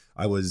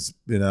I was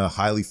in a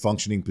highly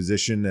functioning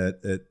position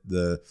at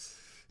the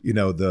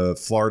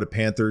Florida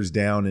Panthers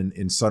down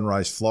in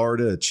Sunrise,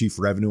 Florida, a chief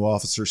revenue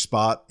officer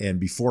spot. And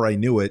before I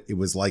knew it, it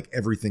was like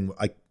everything.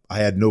 I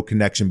had no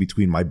connection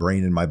between my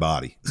brain and my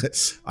body.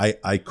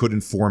 I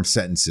couldn't form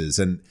sentences.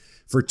 And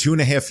for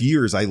 2.5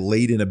 years, I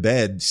laid in a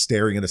bed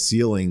staring at a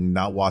ceiling,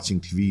 not watching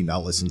TV,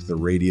 not listening to the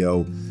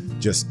radio,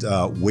 just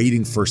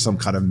waiting for some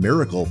kind of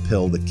miracle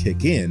pill to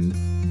kick in.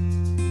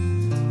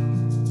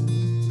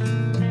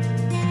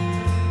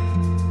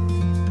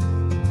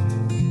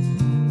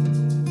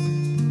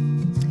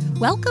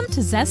 Welcome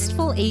to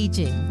Zestful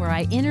Aging, where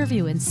I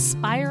interview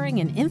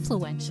inspiring and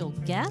influential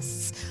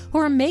guests who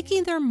are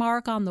making their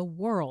mark on the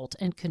world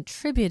and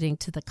contributing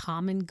to the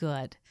common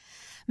good.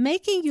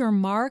 Making your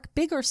mark,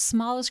 big or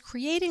small, is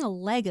creating a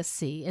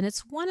legacy, and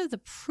it's one of the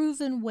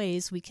proven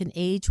ways we can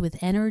age with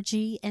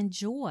energy and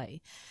joy.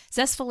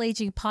 Zestful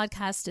Aging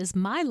Podcast is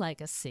my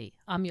legacy.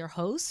 I'm your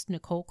host,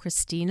 Nicole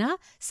Christina,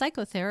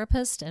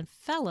 psychotherapist and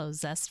fellow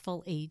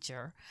Zestful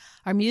Ager.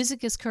 Our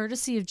music is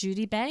courtesy of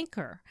Judy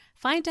Banker.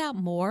 Find out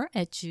more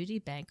at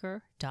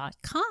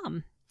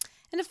judybanker.com.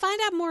 And to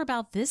find out more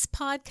about this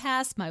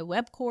podcast, my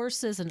web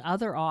courses, and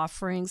other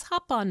offerings,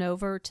 hop on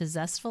over to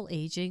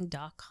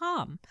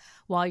zestfulaging.com.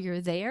 While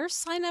you're there,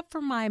 sign up for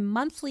my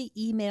monthly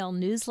email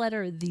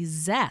newsletter, The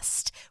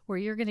Zest, where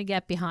you're going to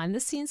get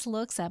behind-the-scenes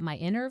looks at my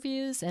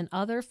interviews and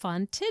other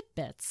fun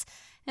tidbits.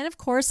 And of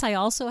course, I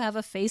also have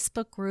a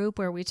Facebook group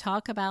where we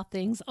talk about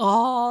things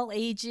all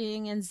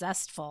aging and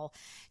zestful.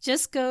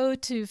 Just go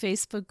to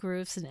Facebook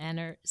groups and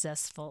enter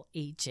Zestful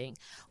Aging.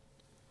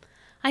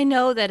 I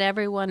know that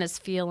everyone is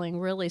feeling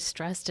really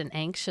stressed and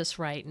anxious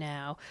right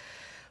now.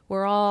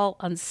 We're all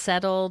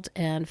unsettled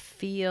and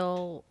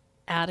feel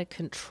out of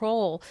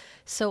control.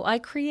 So I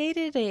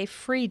created a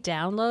free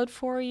download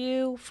for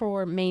you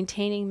for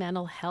maintaining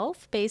mental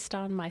health based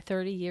on my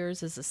 30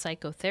 years as a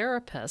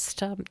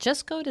psychotherapist.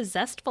 Just go to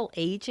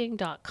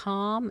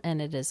zestfulaging.com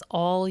and it is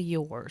all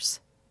yours.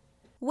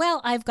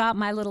 Well, I've got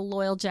my little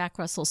loyal Jack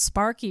Russell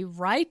Sparky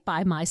right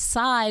by my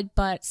side,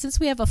 but since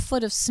we have a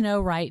foot of snow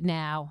right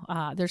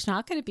now, there's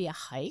not going to be a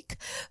hike,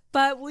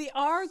 but we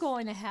are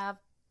going to have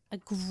a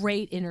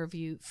great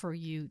interview for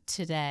you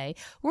today.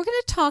 We're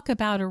going to talk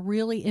about a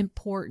really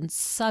important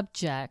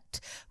subject,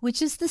 which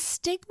is the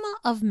stigma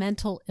of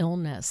mental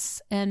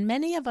illness. And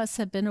many of us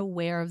have been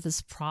aware of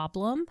this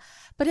problem,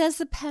 but as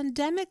the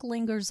pandemic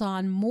lingers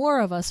on, more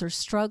of us are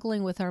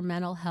struggling with our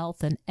mental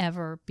health than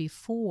ever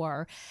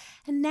before.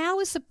 And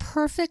now is the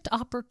perfect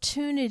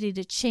opportunity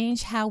to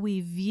change how we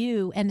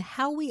view and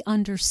how we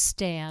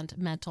understand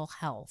mental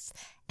health.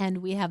 And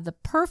we have the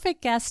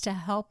perfect guest to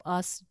help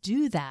us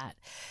do that.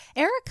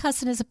 Eric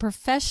Kussin is a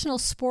professional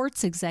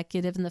sports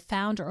executive and the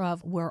founder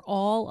of We're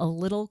All a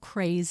Little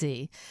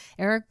Crazy.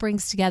 Eric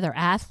brings together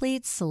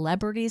athletes,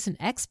 celebrities, and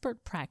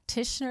expert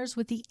practitioners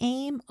with the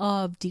aim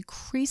of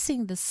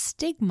decreasing the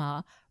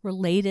stigma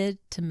related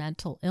to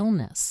mental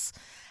illness.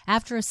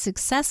 After a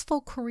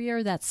successful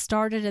career that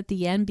started at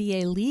the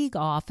NBA League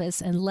office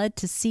and led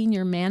to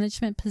senior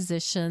management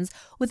positions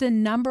with a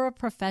number of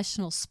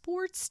professional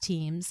sports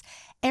teams,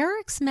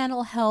 Eric's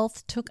mental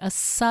health took a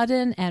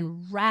sudden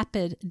and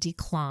rapid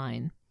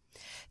decline.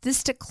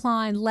 This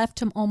decline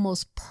left him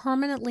almost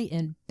permanently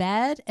in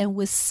bed and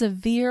with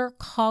severe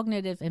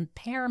cognitive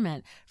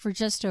impairment for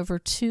just over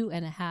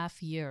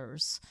 2.5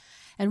 years.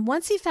 And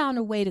once he found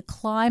a way to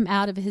climb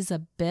out of his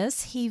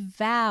abyss, he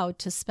vowed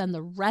to spend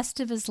the rest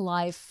of his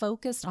life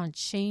focused on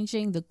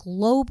changing the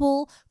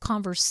global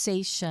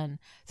conversation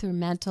through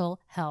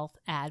mental health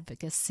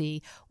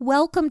advocacy.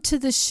 Welcome to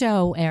the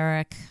show,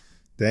 Eric.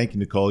 Thank you,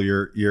 Nicole.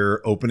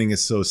 Your opening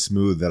is so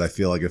smooth that I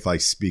feel like if I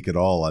speak at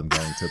all, I'm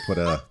going to put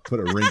a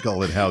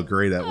wrinkle in how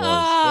great that was.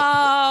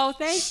 Oh,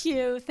 thank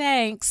you.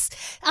 Thanks.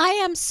 I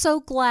am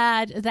so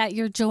glad that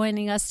you're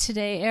joining us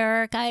today,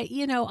 Eric.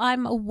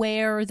 I'm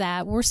aware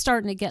that we're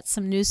starting to get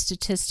some new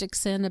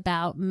statistics in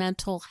about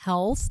mental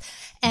health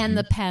and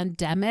the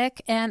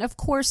pandemic. And of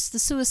course, the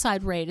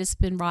suicide rate has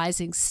been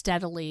rising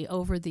steadily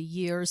over the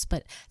years.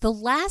 But the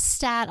last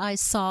stat I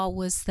saw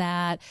was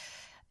that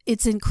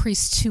it's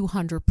increased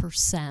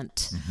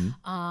 200%.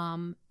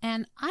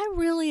 And I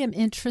really am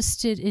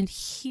interested in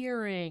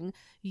hearing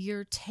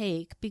your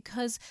take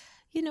because,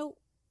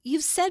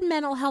 you've said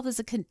mental health is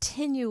a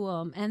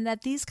continuum and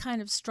that these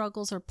kind of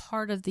struggles are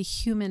part of the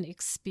human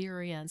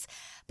experience.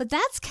 But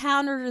that's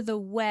counter to the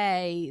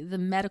way the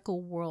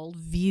medical world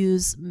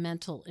views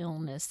mental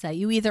illness, that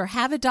you either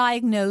have a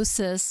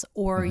diagnosis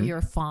or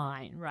you're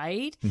fine,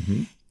 right?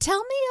 Tell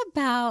me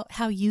about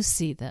how you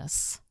see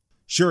this.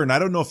 Sure. And I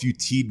don't know if you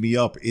teed me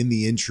up in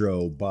the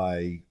intro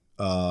by,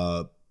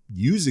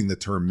 using the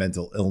term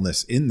mental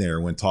illness in there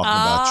when talking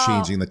about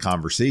changing the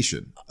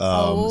conversation.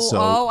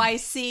 I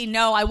see.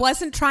 No, I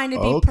wasn't trying to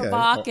be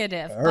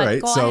provocative. All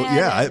right. So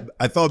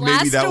I thought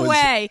maybe that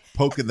was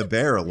poking the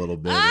bear a little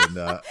bit.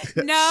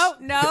 And,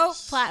 no,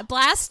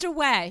 blast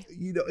away.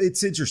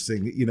 It's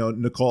interesting,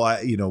 Nicole,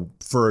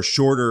 for a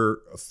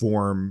shorter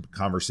form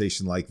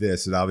conversation like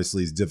this, it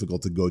obviously is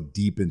difficult to go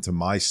deep into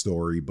my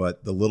story,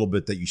 but the little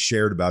bit that you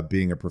shared about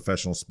being a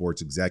professional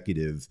sports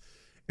executive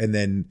and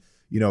then,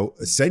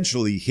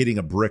 essentially hitting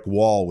a brick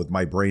wall with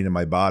my brain and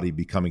my body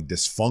becoming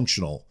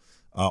dysfunctional,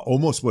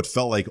 almost what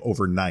felt like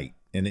overnight.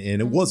 And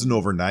it wasn't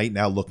overnight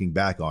now looking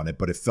back on it,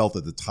 but it felt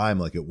at the time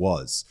like it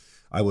was.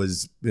 I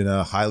was in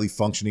a highly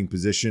functioning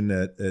position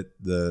at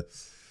the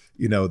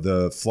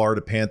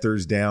Florida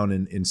Panthers down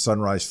in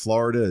Sunrise,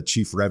 Florida, a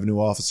chief revenue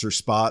officer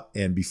spot.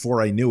 And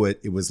before I knew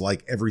it, it was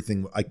like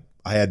everything,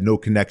 I had no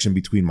connection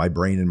between my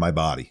brain and my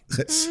body.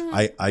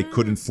 I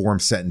couldn't form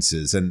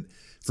sentences. And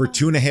for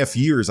 2.5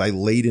 years, I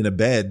laid in a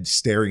bed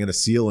staring at a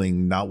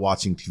ceiling, not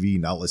watching TV,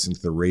 not listening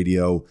to the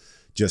radio,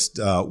 just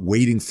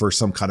waiting for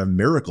some kind of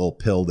miracle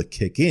pill to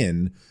kick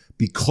in,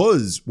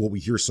 because what we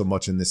hear so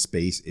much in this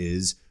space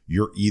is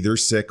you're either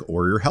sick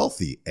or you're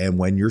healthy. And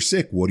when you're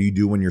sick, what do you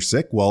do when you're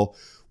sick? Well,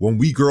 when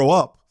we grow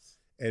up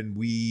and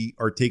we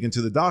are taken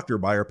to the doctor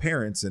by our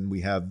parents and we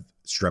have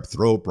strep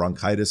throat,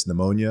 bronchitis,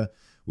 pneumonia,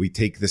 we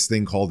take this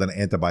thing called an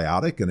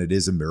antibiotic, and it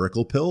is a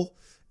miracle pill.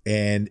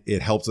 And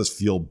it helps us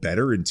feel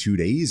better in 2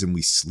 days, and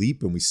we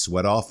sleep and we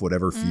sweat off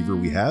whatever fever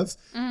we have.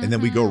 And then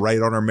we go right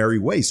on our merry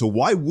way. So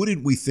why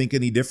wouldn't we think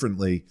any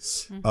differently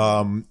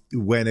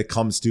when it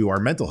comes to our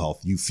mental health?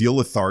 You feel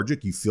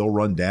lethargic, you feel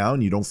run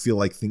down, you don't feel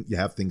like you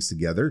have things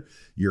together,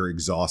 you're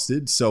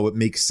exhausted. So it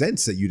makes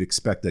sense that you'd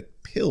expect a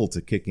pill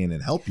to kick in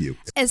and help you.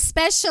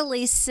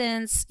 Especially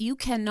since you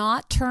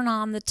cannot turn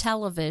on the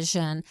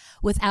television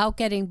without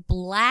getting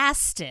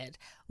blasted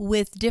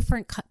with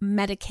different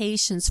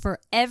medications for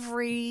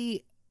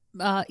every,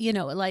 are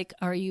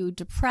you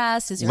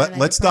depressed? Is there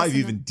Let's dive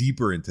even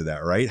deeper into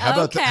that, right? How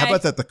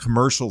about that the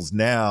commercials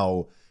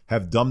now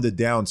have dumbed it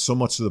down so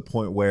much to the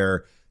point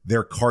where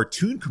they're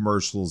cartoon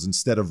commercials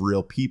instead of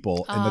real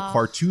people. And the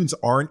cartoons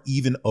aren't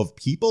even of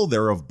people.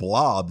 They're of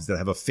blobs that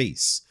have a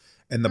face.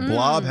 And the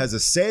blob has a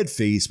sad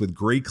face with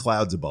gray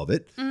clouds above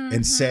it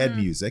and sad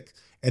music.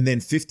 And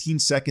then 15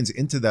 seconds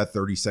into that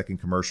 30-second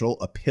commercial,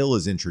 a pill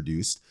is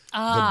introduced.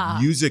 The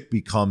music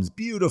becomes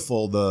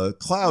beautiful. The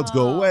clouds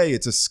go away.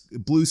 It's a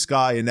blue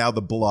sky. And now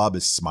the blob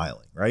is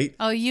smiling, right?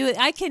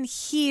 I can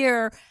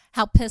hear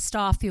how pissed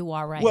off you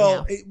are now.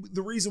 Well,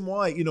 the reason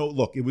why,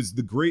 look, it was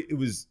the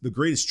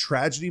greatest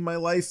tragedy in my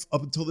life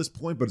up until this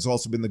point, but it's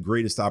also been the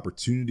greatest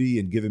opportunity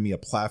and given me a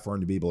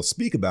platform to be able to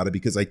speak about it,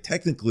 because I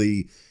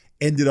technically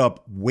ended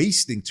up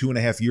wasting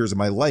 2.5 years of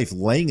my life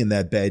laying in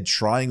that bed,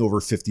 trying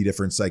over 50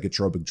 different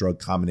psychotropic drug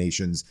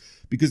combinations,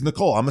 because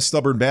Nicole, I'm a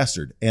stubborn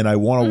bastard and I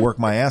want to work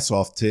my ass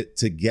off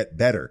to get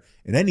better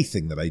in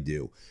anything that I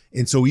do.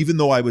 And so even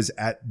though I was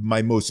at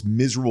my most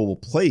miserable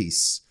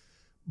place,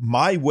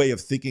 my way of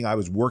thinking I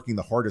was working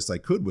the hardest I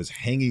could was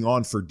hanging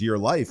on for dear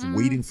life,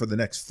 waiting for the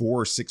next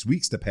 4 or 6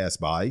 weeks to pass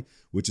by,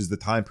 which is the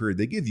time period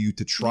they give you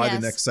to try the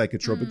next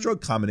psychotropic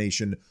drug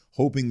combination,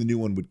 hoping the new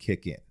one would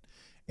kick in.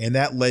 And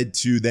that led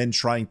to then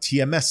trying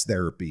TMS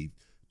therapy,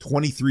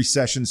 23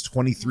 sessions,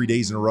 23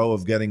 days in a row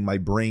of getting my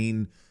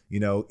brain,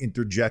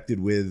 interjected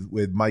with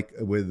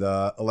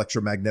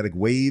electromagnetic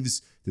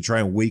waves to try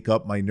and wake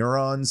up my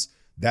neurons.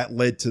 That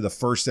led to the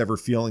first ever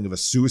feeling of a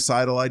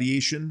suicidal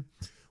ideation,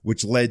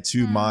 which led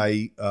to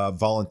my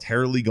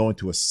voluntarily going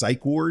to a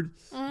psych ward.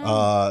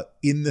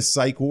 In the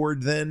psych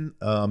ward then,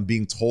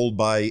 being told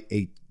by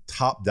a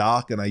top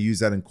doc, and I use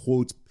that in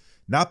quotes,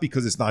 not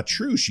because it's not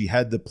true. She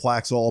had the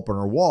plaques all up on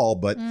her wall,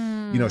 but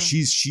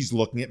she's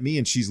looking at me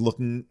and she's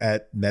looking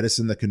at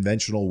medicine the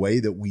conventional way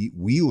that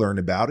we learn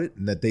about it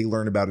and that they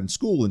learn about in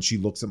school. And she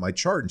looks at my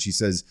chart and she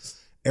says,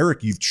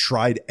 Eric, you've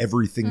tried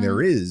everything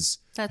there is.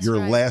 That's Your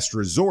right. last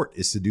resort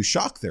is to do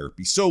shock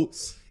therapy. So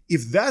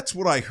if that's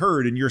what I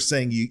heard and you're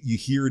saying you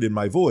hear it in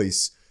my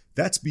voice,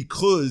 that's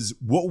because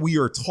what we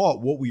are taught,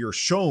 what we are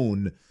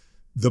shown,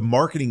 the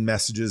marketing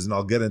messages, and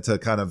I'll get into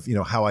kind of,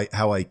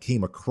 how I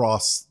came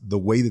across the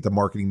way that the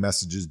marketing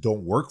messages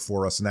don't work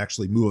for us and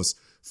actually move us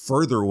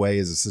further away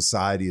as a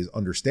society is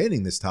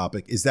understanding this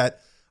topic, is that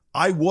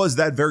I was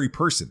that very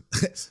person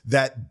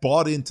that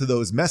bought into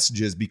those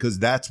messages because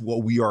that's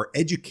what we are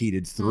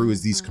educated through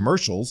is these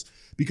commercials.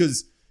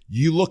 Because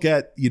you look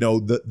at,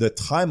 the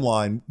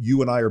timeline,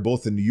 you and I are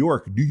both in New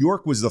York. New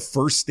York was the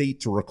first state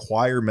to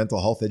require mental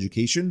health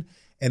education.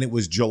 And it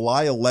was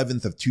July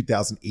 11th of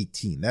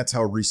 2018. That's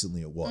how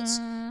recently it was.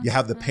 You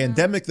have the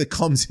pandemic that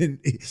comes in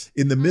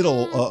the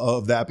middle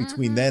of that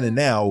between then and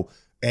now,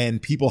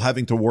 and people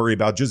having to worry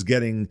about just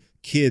getting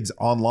kids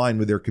online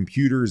with their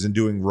computers and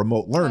doing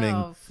remote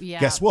learning.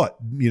 Guess what?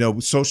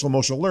 Social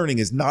emotional learning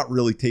is not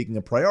really taking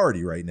a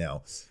priority right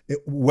now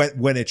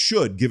when it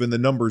should, given the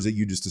numbers that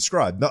you just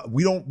described.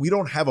 We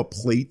don't have a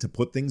plate to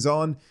put things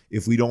on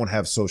if we don't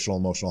have social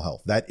emotional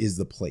health. That is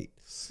the plate.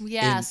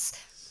 Yes.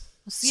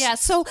 Yeah.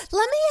 So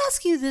let me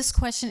ask you this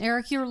question,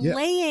 Eric. You're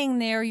laying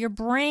there, your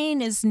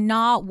brain is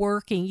not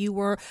working. You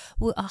were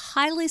a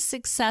highly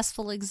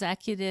successful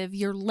executive.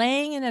 You're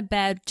laying in a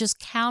bed, just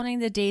counting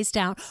the days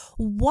down.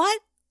 What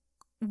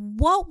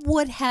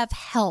would have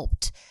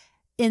helped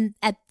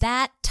at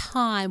that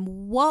time?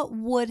 What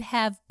would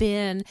have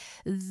been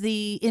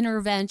the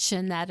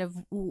intervention that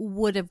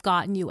would have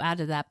gotten you out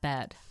of that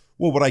bed?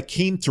 Well, what I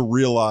came to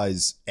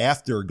realize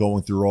after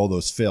going through all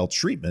those failed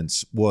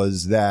treatments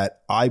was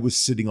that I was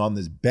sitting on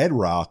this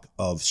bedrock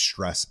of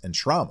stress and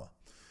trauma.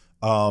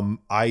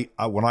 I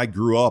when I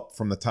grew up,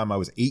 from the time I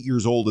was 8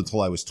 years old until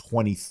I was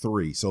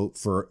 23, so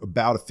for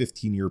about a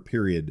 15-year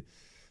period,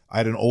 I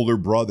had an older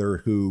brother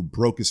who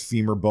broke his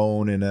femur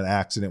bone in an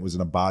accident, was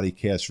in a body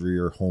cast for a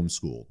year,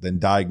 homeschooled, then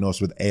diagnosed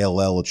with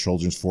ALL, a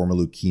children's form of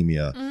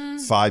leukemia,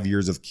 5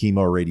 years of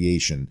chemo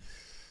radiation.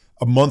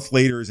 A month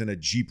later, is in a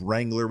Jeep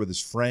Wrangler with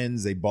his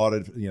friends. They bought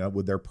it,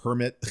 with their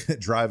permit,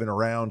 driving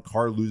around.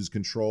 Car loses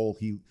control.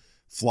 He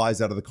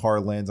flies out of the car,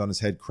 lands on his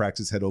head, cracks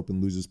his head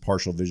open, loses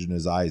partial vision in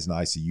his eyes, in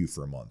ICU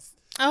for a month.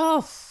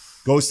 Oh.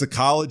 Goes to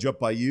college up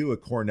by you at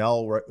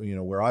Cornell,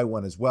 where I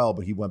went as well,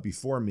 but he went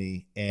before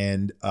me,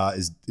 and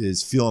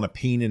is feeling a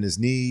pain in his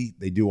knee.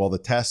 They do all the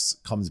tests.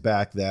 Comes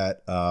back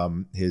that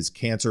his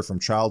cancer from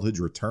childhood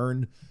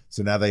returned.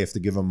 So now they have to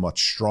give him a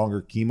much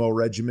stronger chemo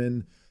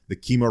regimen. The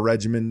chemo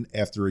regimen,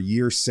 after a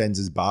year, sends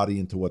his body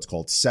into what's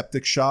called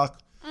septic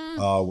shock.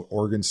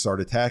 Organs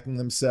start attacking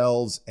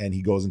themselves, and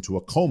he goes into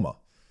a coma.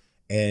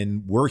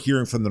 And we're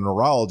hearing from the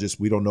neurologist,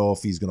 we don't know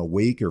if he's going to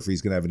wake or if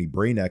he's going to have any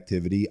brain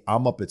activity.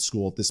 I'm up at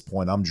school at this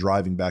point. I'm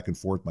driving back and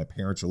forth. My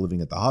parents are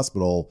living at the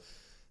hospital.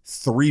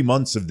 3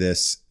 months of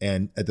this,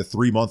 and at the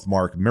 3-month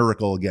mark,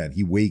 miracle again.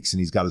 He wakes and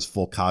he's got his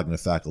full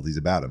cognitive faculties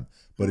about him.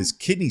 But his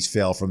kidneys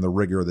fail from the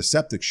rigor of the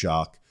septic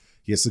shock.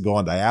 He has to go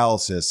on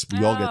dialysis.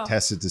 We all get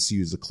tested to see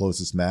who's the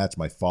closest match.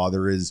 My father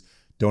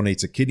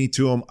donates a kidney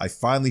to him. I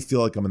finally feel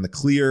like I'm in the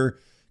clear,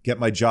 get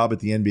my job at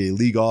the NBA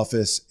league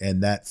office.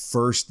 And that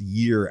first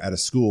year out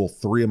of school,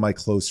 3 of my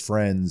close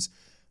friends,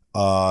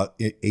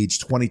 age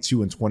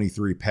 22 and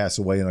 23, pass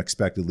away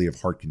unexpectedly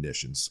of heart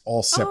conditions,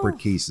 all separate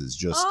cases.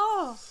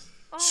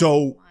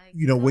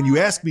 When you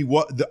ask me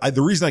what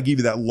the reason I gave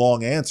you that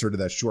long answer to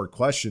that short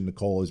question,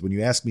 Nicole, is when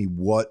you ask me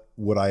what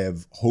would I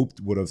have hoped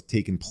would have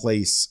taken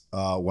place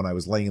when I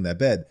was laying in that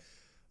bed,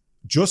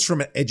 just from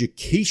an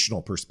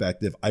educational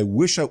perspective, I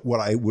wish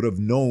what I would have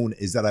known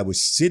is that I was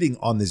sitting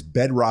on this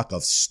bedrock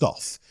of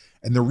stuff.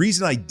 And the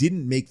reason I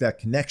didn't make that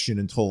connection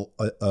until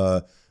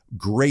a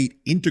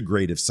great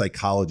integrative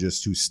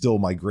psychologist, who's still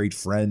my great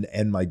friend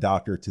and my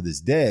doctor to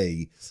this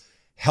day,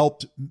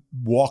 helped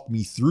walk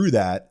me through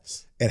that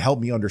and help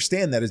me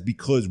understand that, is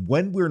because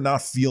when we're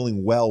not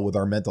feeling well with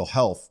our mental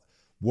health,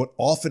 what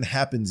often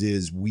happens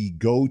is we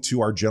go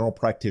to our general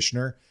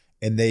practitioner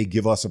and they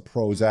give us a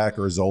Prozac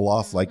or a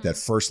Zoloft, like that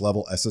first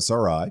level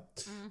SSRI,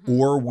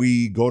 or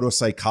we go to a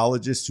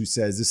psychologist who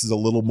says this is a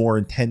little more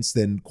intense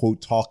than,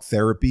 quote, talk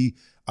therapy.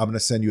 I'm going to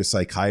send you a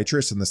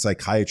psychiatrist, and the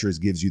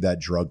psychiatrist gives you that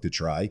drug to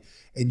try.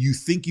 And you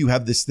think you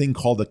have this thing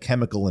called a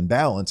chemical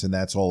imbalance, and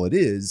that's all it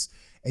is.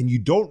 And you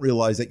don't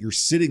realize that you're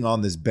sitting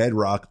on this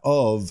bedrock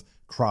of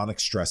chronic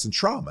stress and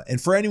trauma. And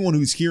for anyone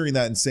who's hearing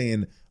that and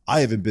saying, I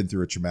haven't been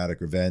through a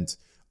traumatic event,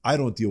 I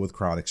don't deal with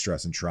chronic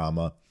stress and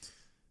trauma,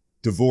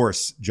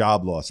 divorce,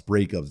 job loss,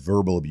 breakups,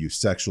 verbal abuse,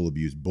 sexual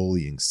abuse,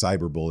 bullying,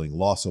 cyberbullying,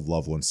 loss of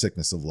loved ones,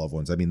 sickness of loved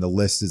ones. I mean, the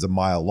list is a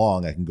mile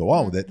long. I can go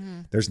on with it.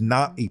 There's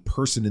not a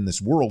person in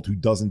this world who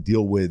doesn't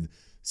deal with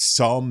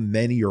some,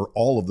 many, or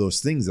all of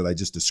those things that I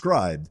just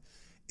described.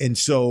 And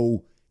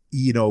so,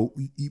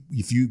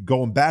 if you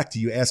going back to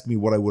you ask me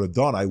what I would have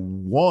done, I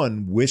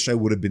wish I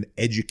would have been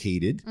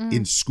educated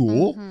in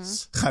school.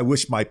 I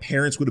wish my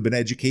parents would have been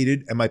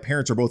educated, and my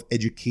parents are both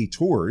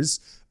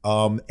educators,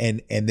 and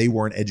they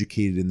weren't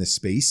educated in this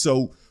space.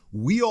 So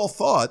we all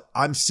thought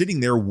I'm sitting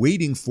there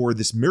waiting for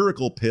this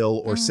miracle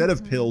pill or set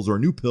of pills or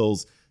new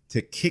pills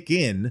to kick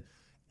in.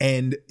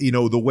 And,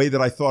 the way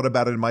that I thought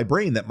about it in my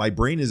brain, that my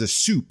brain is a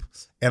soup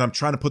and I'm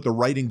trying to put the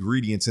right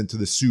ingredients into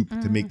the soup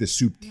to make the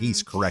soup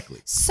taste correctly.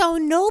 So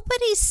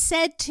nobody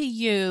said to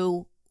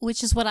you,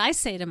 which is what I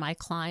say to my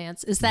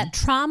clients, is that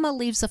trauma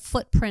leaves a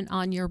footprint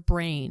on your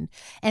brain,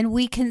 and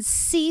we can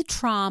see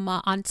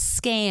trauma on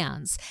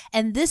scans,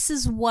 and this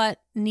is what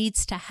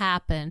needs to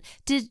happen.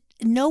 Did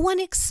no one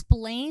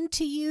explain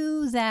to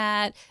you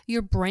that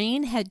your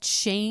brain had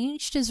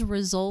changed as a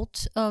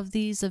result of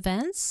these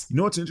events? You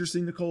know what's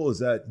interesting, Nicole, is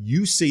that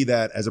you say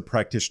that as a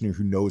practitioner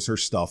who knows her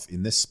stuff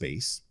in this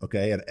space,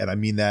 okay? And I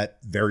mean that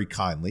very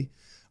kindly.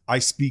 I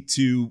speak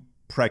to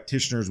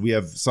practitioners. We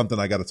have something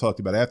I got to talk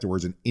about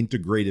afterwards, an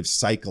integrative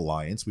psych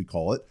alliance, we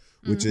call it,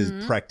 which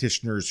is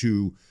practitioners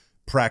who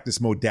practice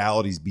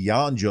modalities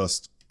beyond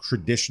just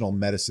traditional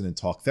medicine and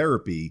talk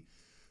therapy.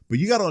 But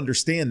you got to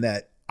understand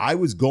that I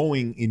was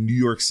going in New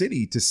York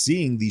City to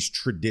seeing these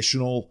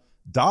traditional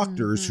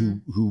doctors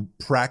who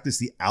practice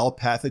the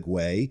allopathic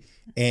way,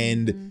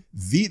 and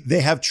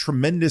they have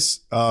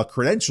tremendous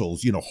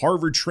credentials,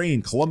 Harvard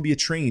trained, Columbia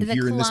trained. The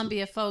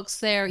Columbia folks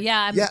there.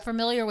 Yeah, I'm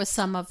familiar with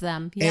some of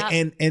them. Yeah.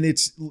 And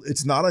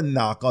it's not a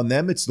knock on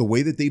them. It's the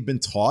way that they've been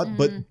taught,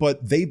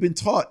 but they've been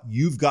taught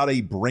you've got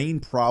a brain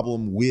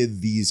problem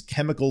with these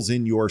chemicals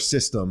in your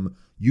system.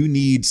 You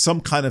need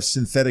some kind of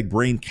synthetic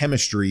brain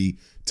chemistry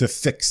to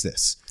fix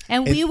this.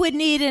 And we would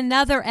need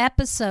another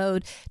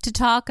episode to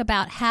talk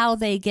about how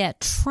they get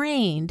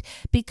trained,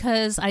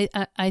 because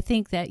I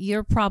think that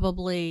you're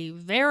probably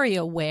very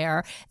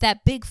aware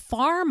that Big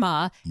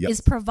Pharma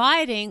is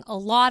providing a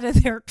lot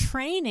of their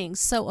training.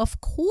 So, of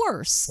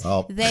course,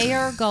 they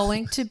are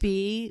going to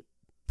be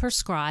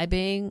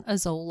prescribing a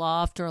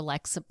Zoloft or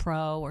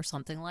Lexapro or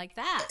something like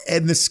that.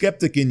 And the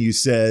skeptic in you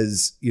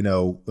says,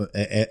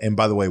 and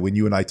by the way, when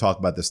you and I talk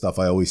about this stuff,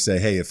 I always say,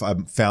 hey, if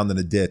I'm found in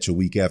a ditch a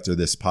week after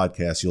this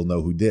podcast, you'll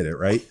know who did it,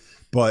 right?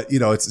 But,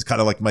 it's kind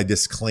of like my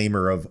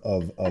disclaimer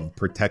of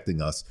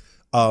protecting us.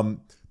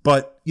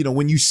 But,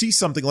 when you see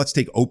something, let's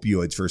take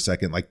opioids for a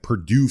second, like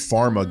Purdue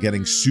Pharma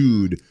getting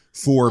sued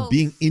for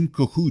being in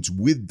cahoots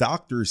with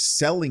doctors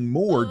selling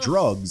more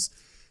drugs.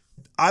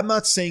 I'm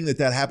not saying that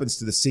happens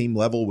to the same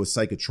level with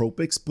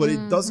psychotropics, but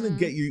it doesn't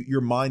get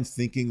your mind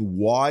thinking,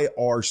 why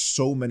are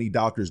so many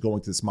doctors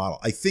going to this model?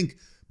 I think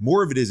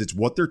more of it is it's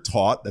what they're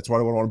taught. That's what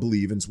I want to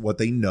believe, and it's what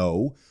they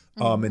know.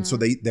 And so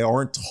they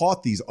aren't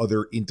taught these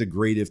other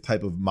integrative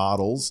type of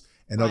models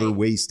and other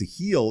ways to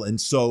heal. And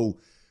so,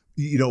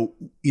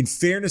 in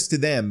fairness to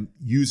them,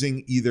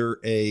 using either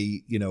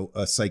a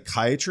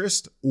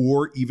psychiatrist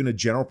or even a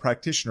general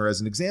practitioner as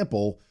an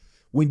example,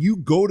 when you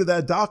go to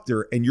that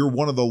doctor and you're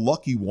one of the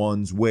lucky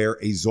ones where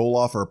a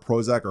Zoloft or a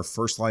Prozac or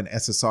first-line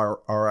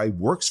SSRI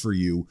works for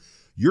you,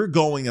 you're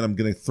going, and I'm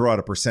going to throw out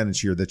a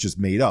percentage here that's just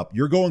made up,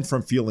 you're going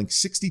from feeling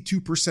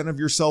 62% of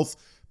yourself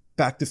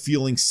back to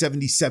feeling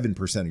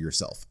 77% of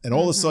yourself. And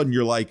all of a sudden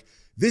you're like,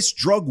 this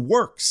drug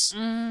works.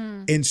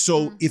 And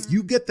so if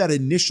you get that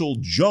initial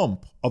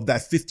jump of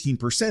that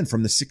 15%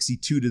 from the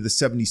 62 to the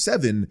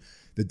 77,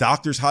 the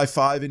doctors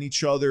high-fiving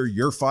each other,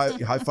 you're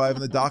high-fiving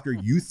the doctor,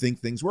 you think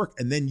things work.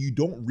 And then you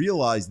don't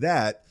realize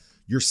that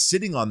you're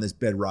sitting on this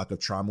bedrock of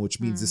trauma,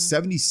 which means the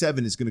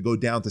 77 is going to go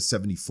down to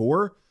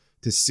 74,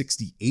 to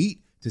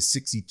 68, to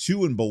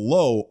 62 and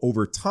below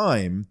over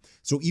time.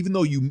 So even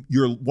though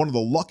you're one of the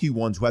lucky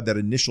ones who had that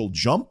initial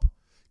jump,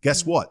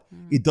 guess what?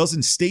 It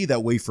doesn't stay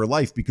that way for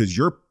life, because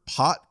your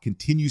pot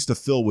continues to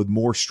fill with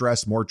more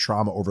stress, more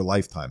trauma over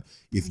lifetime.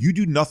 If you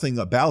do nothing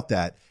about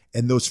that,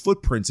 and those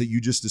footprints that you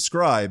just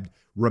described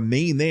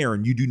remain there,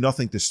 and you do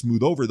nothing to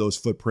smooth over those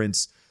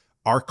footprints,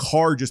 our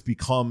car just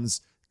becomes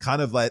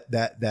kind of like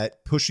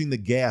that pushing the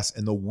gas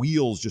and the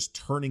wheels just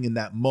turning in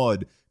that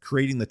mud,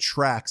 creating the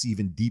tracks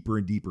even deeper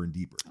and deeper and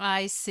deeper.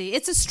 I see.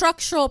 It's a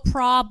structural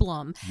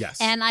problem. Yes.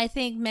 And I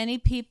think many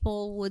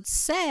people would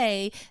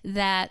say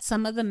that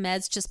some of the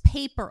meds just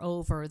paper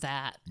over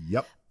that.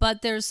 Yep.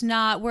 But there's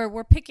not,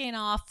 we're picking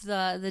off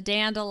the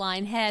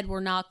dandelion head. We're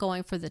not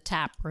going for the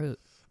taproot.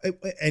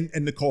 And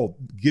Nicole,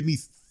 give me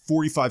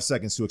 45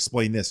 seconds to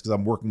explain this, because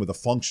I'm working with a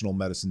functional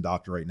medicine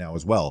doctor right now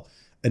as well.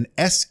 An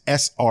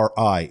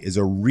SSRI is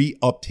a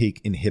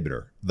reuptake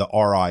inhibitor, the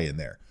RI in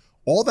there.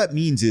 All that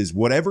means is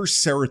whatever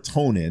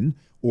serotonin,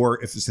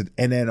 or if it's an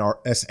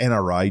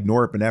SNRI,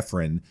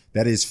 norepinephrine,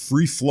 that is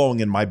free flowing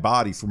in my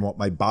body from what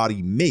my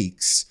body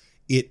makes,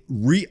 it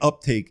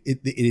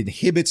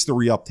inhibits the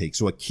reuptake.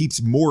 So it keeps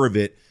more of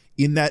it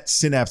in that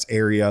synapse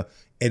area,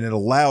 and it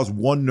allows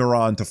one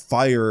neuron to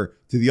fire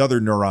to the other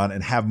neuron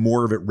and have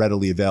more of it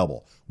readily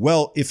available.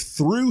 Well, if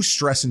through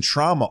stress and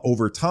trauma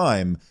over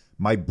time,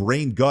 my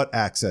brain-gut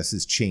axis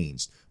has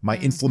changed, my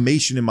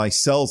inflammation in my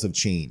cells have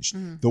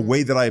changed, the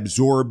way that I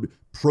absorb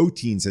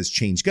proteins has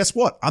changed, guess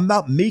what? I'm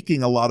not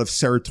making a lot of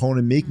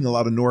serotonin, making a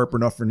lot of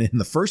norepinephrine in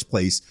the first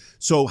place.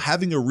 So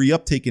having a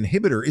reuptake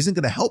inhibitor isn't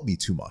going to help me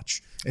too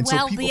much. And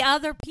well, so the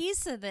other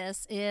piece of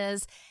this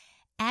is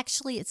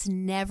actually it's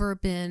never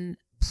been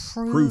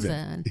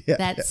proven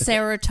that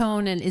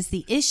serotonin is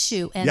the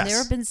issue. And there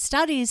have been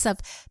studies of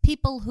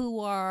people who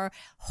are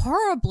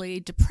horribly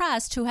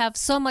depressed who have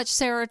so much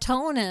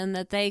serotonin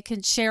that they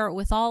can share it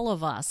with all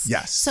of us.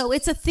 Yes. So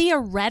it's a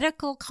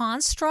theoretical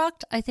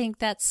construct. I think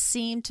that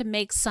seemed to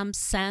make some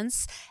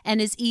sense and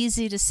is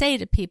easy to say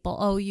to people,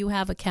 oh, you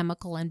have a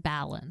chemical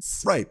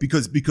imbalance. Right.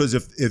 Because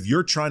if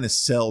you're trying to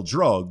sell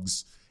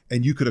drugs,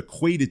 and you could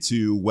equate it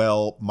to,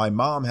 well, my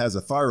mom has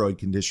a thyroid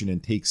condition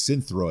and takes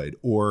Synthroid,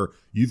 or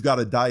you've got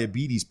a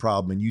diabetes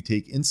problem and you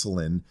take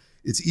insulin.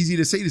 It's easy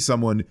to say to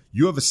someone,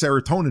 you have a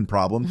serotonin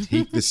problem,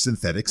 take this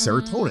synthetic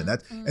serotonin.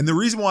 And the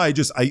reason why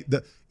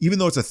even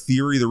though it's a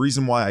theory, the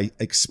reason why I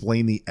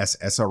explain the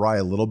SSRI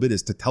a little bit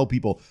is to tell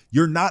people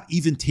you're not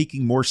even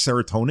taking more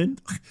serotonin.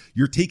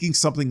 You're taking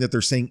something that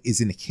they're saying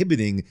is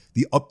inhibiting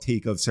the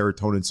uptake of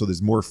serotonin, so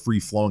there's more free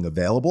flowing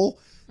available.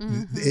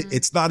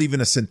 It's not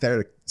even a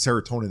synthetic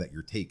serotonin that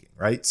you're taking,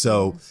 right?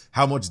 So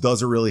how much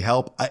does it really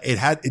help?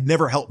 It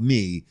never helped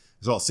me,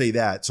 so I'll say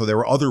that. So there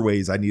were other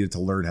ways I needed to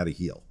learn how to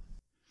heal.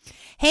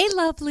 Hey,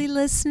 lovely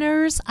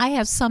listeners. I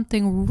have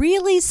something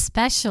really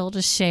special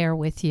to share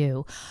with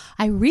you.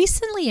 I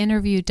recently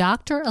interviewed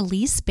Dr.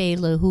 Elise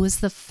Bailu, who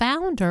is the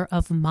founder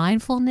of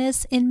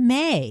Mindfulness in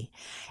May.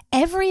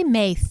 Every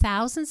May,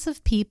 thousands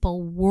of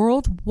people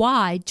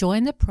worldwide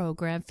join the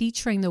program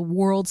featuring the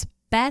world's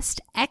best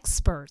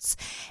experts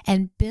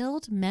and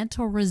build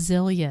mental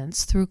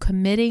resilience through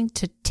committing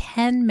to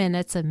 10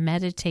 minutes of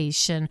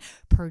meditation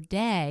per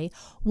day,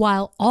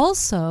 while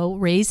also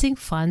raising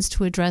funds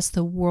to address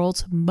the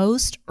world's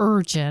most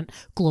urgent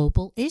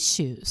global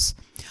issues.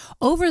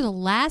 Over the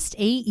last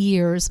 8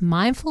 years,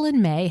 Mindful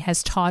in May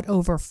has taught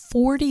over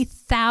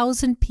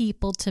 40,000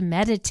 people to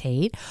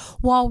meditate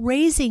while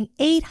raising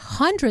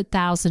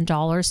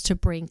 $800,000 to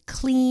bring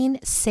clean,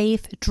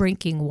 safe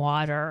drinking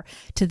water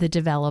to the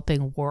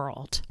developing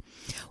world.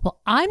 Well,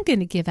 I'm going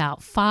to give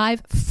out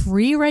 5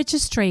 free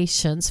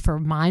registrations for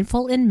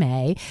Mindful in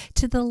May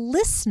to the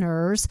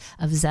listeners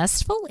of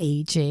Zestful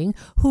Aging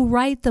who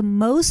write the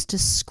most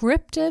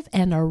descriptive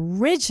and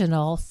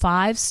original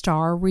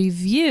 5-star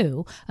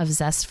review of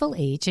Zestful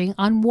Aging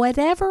on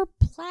whatever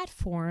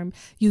platform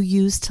you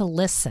use to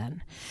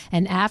listen.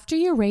 And after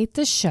you rate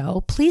the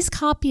show, please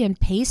copy and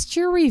paste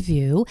your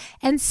review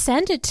and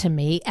send it to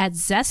me at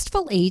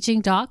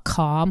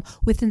zestfulaging.com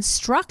with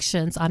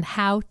instructions on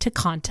how to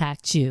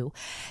contact you.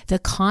 The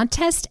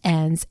contest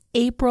ends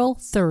April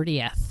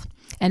 30th.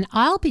 And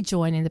I'll be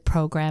joining the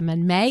program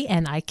in May,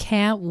 and I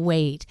can't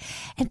wait.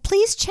 And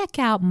please check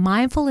out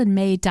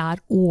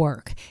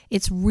mindfulinmay.org.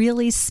 It's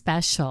really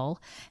special.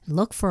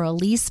 Look for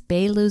Elise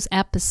Bailu's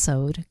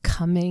episode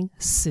coming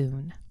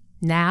soon.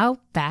 Now,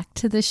 back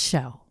to the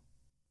show.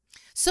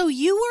 So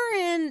you were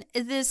in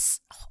this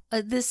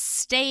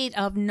state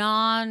of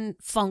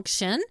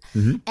non-function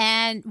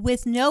and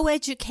with no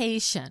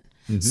education.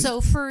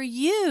 So for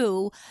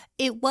you,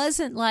 it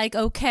wasn't like,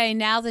 okay,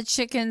 now the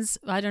chickens,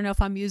 I don't know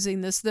if I'm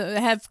using this,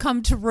 have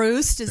come to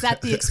roost. Is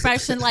that the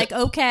expression? Like,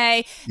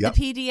 okay, Yep.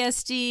 The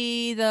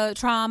PTSD, the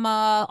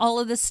trauma, all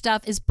of this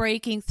stuff is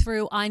breaking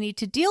through. I need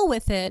to deal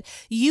with it.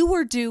 You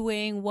were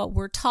doing what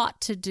we're taught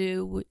to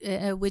do,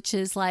 which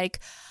is like,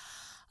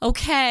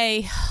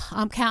 okay,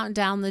 I'm counting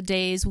down the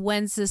days.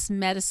 When's this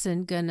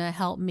medicine going to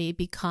help me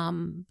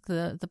become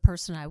the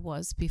person I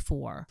was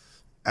before?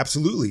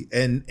 Absolutely.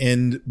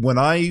 And when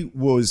I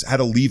had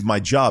to leave my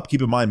job,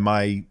 keep in mind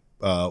my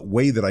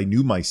way that I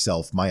knew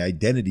myself, my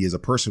identity as a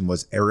person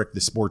was Eric,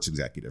 the sports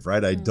executive,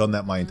 right? I'd done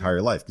that my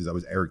entire life because I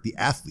was Eric, the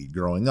athlete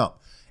growing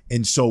up.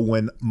 And so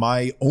when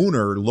my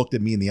owner looked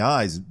at me in the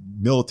eyes,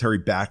 military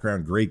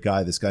background, great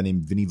guy, this guy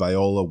named Vinny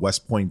Viola,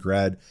 West Point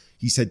grad,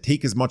 he said,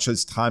 take as much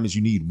as time as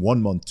you need, 1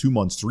 month, 2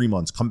 months, 3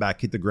 months, come back,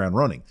 hit the ground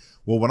running.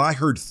 Well, when I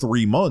heard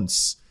 3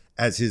 months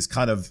as his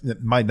kind of,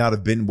 it might not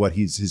have been what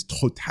his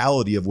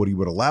totality of what he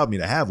would allow me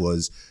to have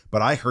was, but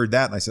I heard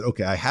that and I said,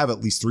 okay, I have at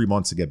least 3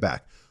 months to get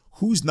back.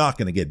 Who's not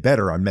going to get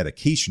better on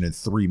medication in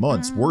 3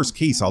 months? Worst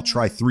case, I'll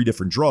try 3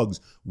 different drugs.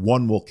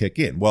 One will kick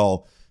in.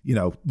 Well,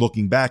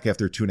 looking back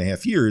after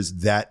 2.5 years,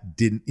 that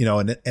didn't,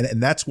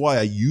 and that's why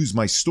I use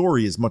my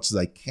story as much as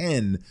I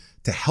can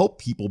to help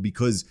people,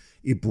 because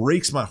it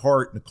breaks my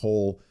heart,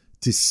 Nicole,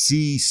 to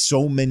see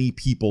so many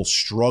people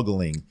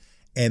struggling.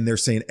 And they're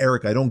saying,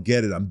 Eric, I don't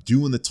get it. I'm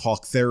doing the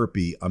talk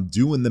therapy. I'm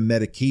doing the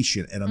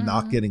medication and I'm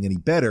not getting any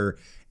better.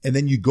 And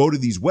then you go to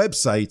these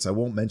websites, I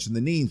won't mention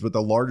the names, but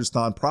the largest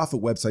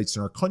nonprofit websites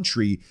in our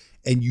country,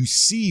 and you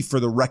see for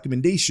the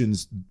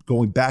recommendations,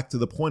 going back to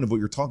the point of what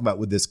you're talking about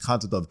with this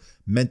concept of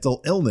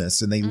mental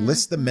illness, and they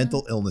list the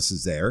mental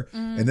illnesses there.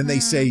 And then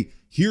they say,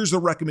 here's the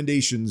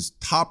recommendations,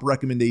 top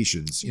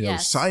recommendations,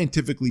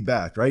 scientifically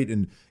backed, right?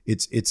 And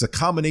it's a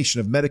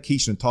combination of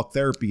medication and talk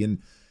therapy. And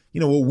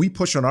what we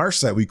push on our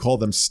site, we call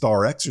them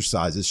STAR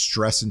exercises,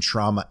 stress and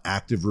trauma,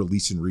 active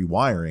release and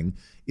rewiring.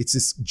 It's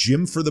this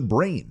gym for the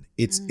brain.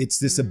 It's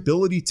this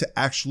ability to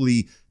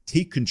actually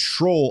take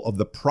control of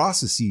the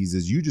processes,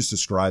 as you just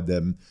described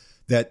them,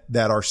 that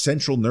our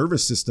central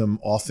nervous system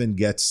often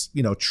gets,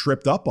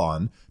 tripped up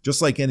on,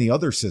 just like any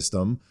other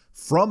system,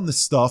 from the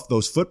stuff,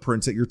 those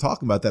footprints that you're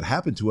talking about that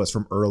happened to us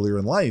from earlier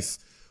in life.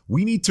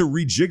 We need to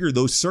rejigger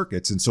those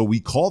circuits. And so we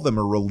call them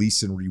a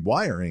release and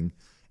rewiring.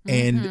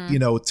 And,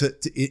 to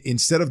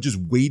instead of just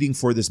waiting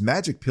for this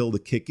magic pill to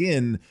kick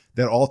in,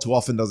 that all too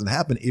often doesn't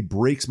happen, it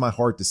breaks my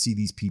heart to see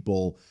these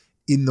people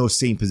in those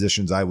same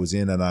positions I was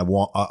in. And I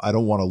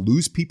don't want to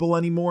lose people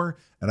anymore.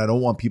 And I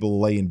don't want people to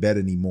lay in bed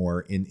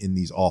anymore in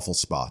these awful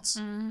spots.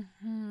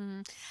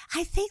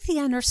 I think the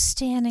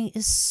understanding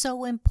is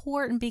so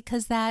important,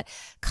 because that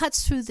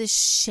cuts through the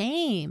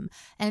shame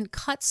and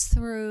cuts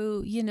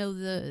through,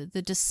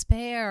 the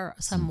despair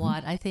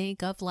somewhat, I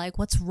think, of like,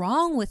 what's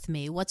wrong with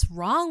me? What's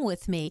wrong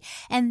with me?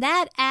 And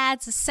that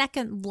adds a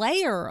second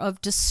layer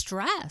of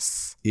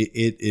distress.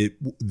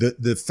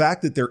 The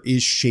fact that there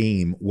is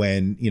shame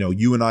when,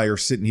 you and I are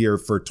sitting here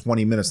for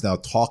 20 minutes now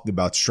talking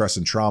about stress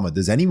and trauma.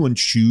 Does anyone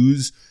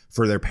choose choose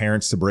for their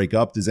parents to break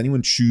up? Does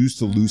anyone choose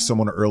to lose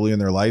someone early in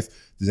their life?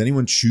 Does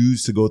anyone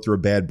choose to go through a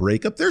bad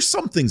breakup? There's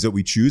some things that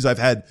we choose. I've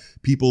had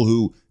people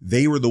who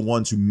they were the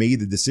ones who made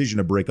the decision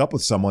to break up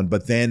with someone,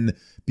 but then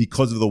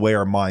because of the way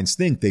our minds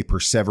think, they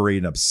perseverate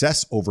and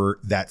obsess over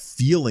that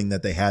feeling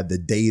that they had the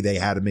day they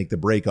had to make the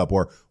breakup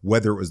or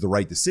whether it was the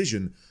right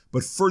decision.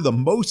 But for the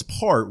most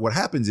part, what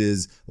happens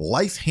is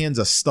life hands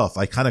us stuff.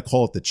 I kind of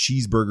call it the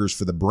cheeseburgers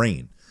for the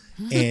brain.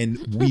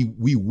 And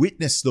we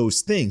witness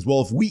those things. Well,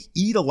 if we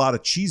eat a lot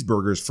of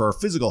cheeseburgers for our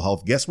physical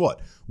health, guess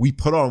what? We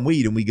put on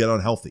weight and we get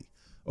unhealthy.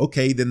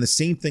 Okay, then the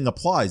same thing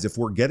applies. If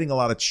we're getting a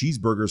lot of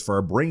cheeseburgers for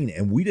our brain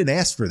and we didn't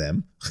ask for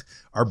them,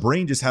 our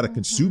brain just had to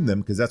consume them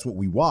because that's what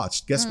we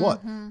watched. Guess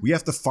what? We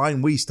have to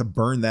find ways to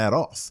burn that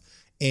off.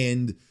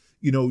 And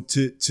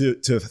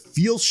to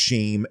feel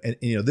shame, and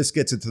this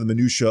gets into the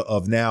minutia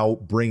of now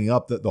bringing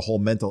up the whole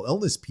mental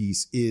illness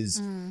piece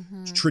is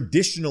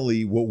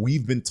traditionally what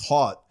we've been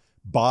taught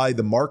by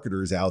the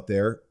marketers out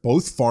there,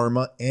 both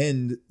pharma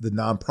and the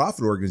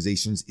nonprofit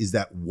organizations, is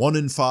that 1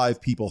 in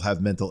 5 people have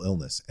mental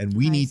illness. And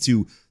we need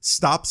to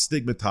stop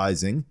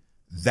stigmatizing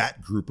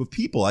that group of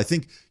people. I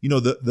think,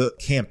 the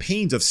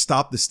campaigns of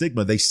Stop the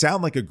Stigma, they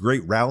sound like a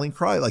great rallying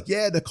cry. Like,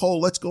 yeah, Nicole,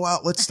 let's go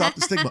out, let's stop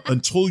the stigma,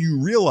 until you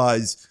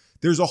realize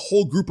there's a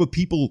whole group of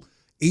people,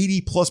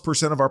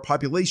 80+% of our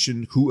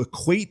population, who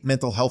equate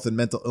mental health and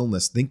mental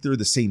illness, think they're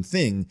the same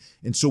thing.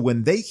 And so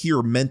when they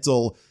hear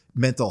mental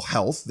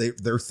health,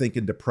 they're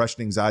thinking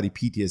depression, anxiety,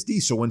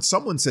 PTSD. So when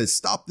someone says,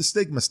 stop the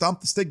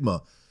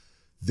stigma,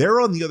 they're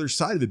on the other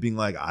side of it being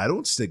like, I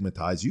don't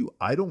stigmatize you.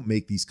 I don't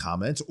make these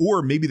comments.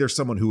 Or maybe there's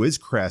someone who is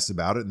crass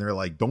about it and they're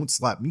like, don't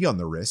slap me on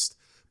the wrist.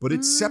 But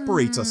it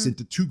separates us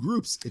into two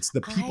groups. It's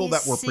the people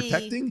that we're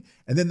protecting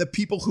and then the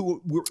people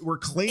who we're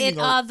claiming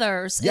are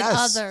others.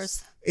 Yes. In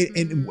others.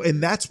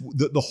 And that's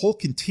the whole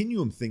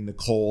continuum thing,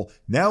 Nicole,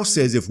 now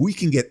says if we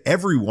can get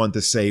everyone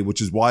to say,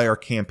 which is why our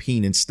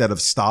campaign, instead of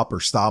stop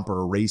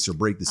or erase or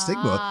break the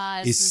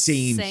stigma, is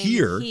same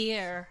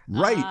here.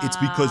 Right. It's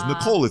because,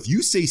 Nicole, if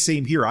you say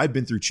same here, I've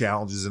been through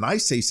challenges, and I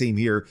say same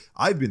here,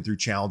 I've been through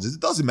challenges.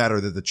 It doesn't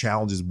matter that the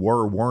challenges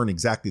were or weren't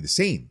exactly the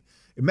same.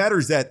 It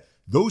matters that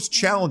those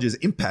challenges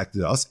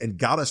impacted us and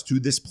got us to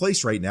this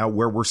place right now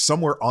where we're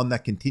somewhere on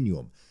that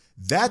continuum.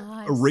 That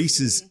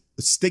erases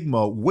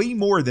stigma way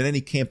more than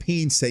any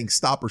campaign saying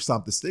stop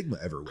the stigma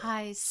ever will.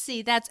 I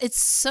see. It's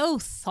so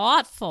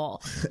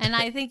thoughtful. And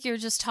I think you're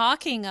just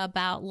talking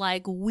about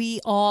like we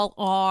all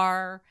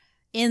are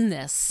in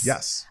this.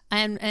 Yes.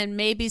 And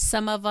maybe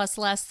some of us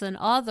less than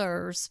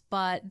others,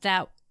 but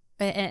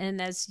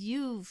and as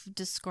you've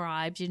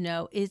described,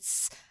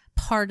 it's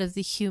part of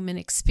the human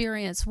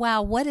experience.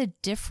 Wow, what a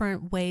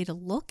different way to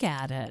look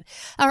at it.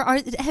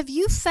 Have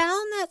you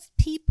found that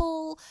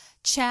people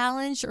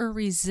challenge or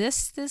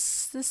resist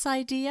this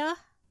idea?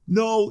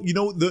 No,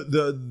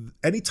 the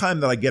anytime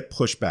that I get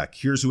pushback,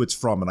 here's who it's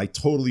from, and I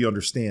totally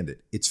understand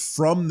it. It's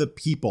from the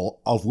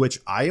people of which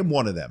I am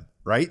one of them,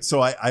 right?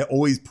 So I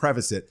always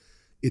preface it.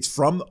 It's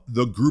from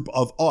the group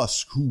of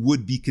us who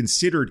would be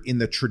considered in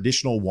the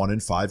traditional 1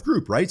 in 5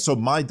 group, right? So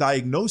my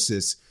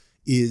diagnosis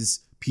is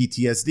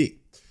PTSD.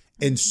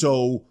 And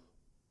so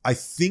I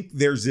think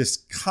there's this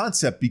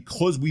concept,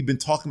 because we've been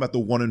talking about the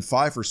 1 in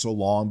 5 for so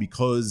long,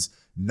 because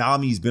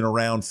NAMI's been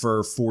around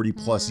for 40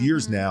 plus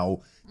years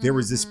now, there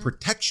was this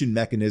protection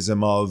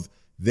mechanism of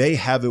they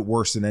have it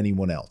worse than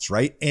anyone else,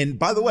 right? And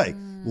by the way,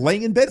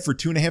 laying in bed for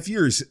 2.5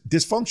 years,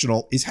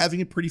 dysfunctional, is having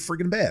it pretty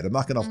friggin' bad. I'm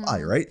not going to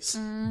lie, right?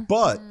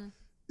 But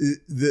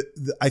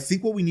I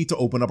think what we need to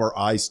open up our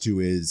eyes to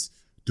is,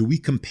 do we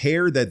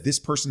compare that this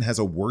person has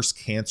a worse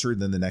cancer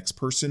than the next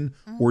person?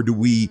 Or do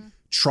we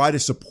try to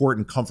support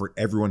and comfort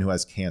everyone who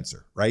has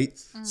cancer,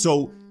 right?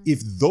 So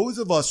if those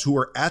of us who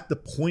are at the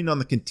point on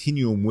the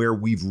continuum where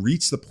we've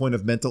reached the point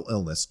of mental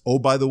illness, oh,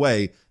 by the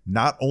way,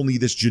 not only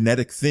this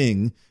genetic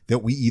thing that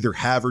we either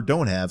have or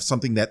don't have,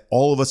 something that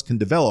all of us can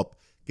develop,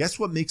 guess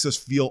what makes us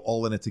feel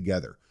all in it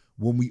together?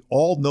 When we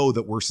all know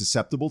that we're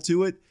susceptible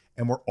to it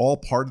and we're all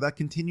part of that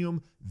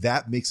continuum,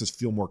 that makes us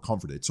feel more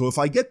comforted. So if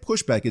I get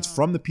pushback, it's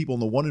from the people in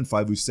the 1 in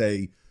 5 who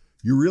say,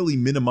 you're really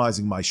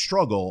minimizing my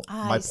struggle.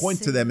 My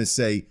point to them is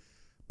say,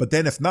 but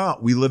then if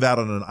not, we live out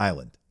on an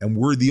island and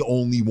we're the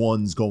only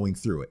ones going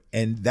through it.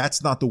 And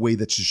that's not the way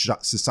that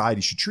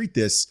society should treat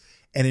this.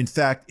 And in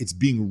fact, it's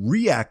being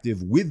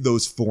reactive with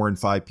those 4 in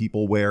 5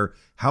 people, where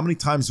how many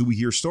times do we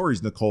hear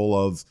stories, Nicole,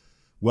 of,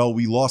 well,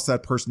 we lost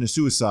that person to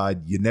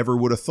suicide. You never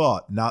would have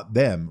thut, not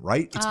them,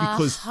 right? It's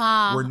because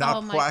we're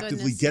not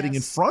proactively getting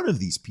in front of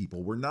these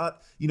people. We're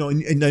not,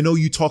 and I know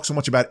you talk so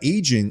much about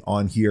aging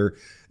on here.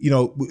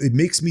 It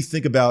makes me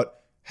think about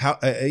how,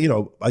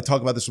 I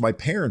talk about this with my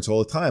parents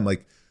all the time.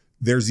 Like,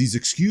 there's these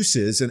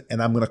excuses,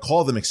 and I'm going to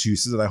call them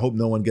excuses, and I hope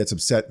no one gets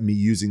upset me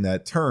using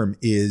that term,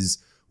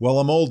 is, well,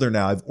 I'm older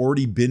now. I've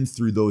already been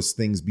through those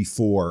things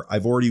before.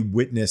 I've already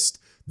witnessed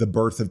the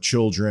birth of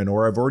children,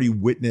 or I've already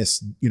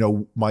witnessed,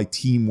 my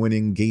team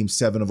winning Game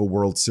 7 of a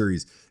World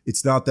Series.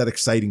 It's not that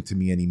exciting to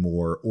me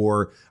anymore,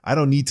 or I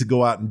don't need to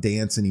go out and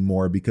dance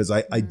anymore because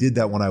I did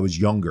that when I was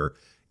younger.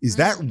 Is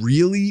that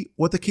really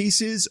what the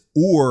case is?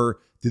 Or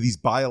do these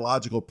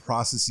biological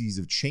processes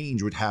of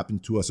change, what happen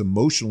to us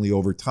emotionally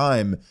over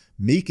time,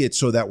 make it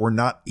so that we're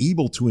not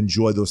able to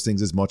enjoy those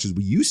things as much as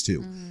we used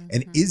to?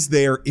 And is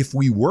there, if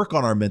we work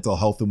on our mental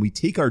health and we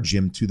take our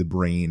gym to the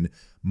brain,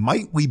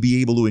 might we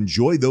be able to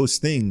enjoy those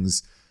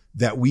things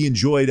that we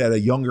enjoyed at a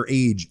younger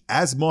age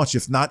as much,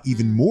 if not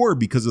even more,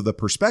 because of the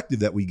perspective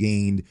that we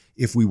gained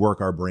if we work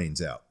our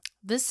brains out?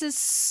 This is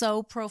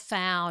so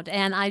profound.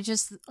 And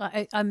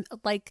I'm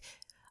like,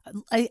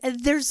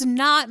 there's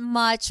not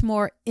much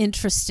more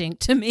interesting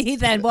to me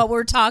than what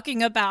we're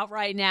talking about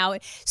right now.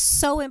 It's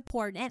so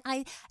important.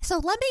 So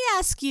let me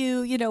ask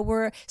you,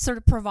 we're sort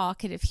of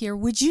provocative here.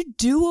 Would you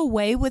do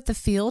away with the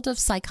field of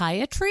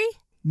psychiatry?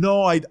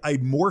 No, I'd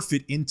morph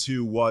it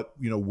into what,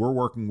 we're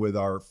working with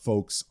our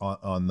folks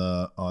on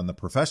the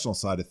professional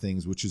side of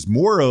things, which is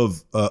more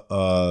of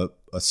a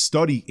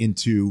study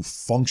into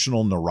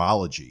functional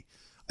neurology.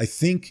 I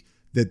think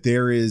that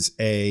there is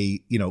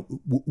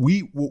what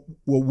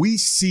we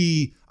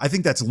see, I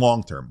think that's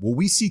long-term. What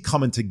we see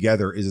coming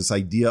together is this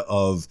idea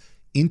of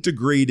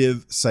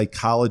integrative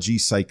psychology,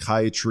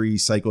 psychiatry,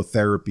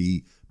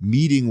 psychotherapy,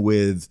 meeting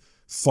with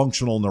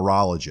functional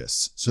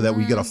neurologists so that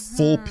we get a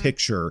full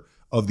picture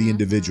of the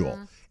individual.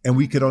 And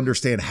we could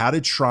understand, how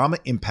did trauma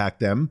impact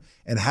them,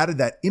 and how did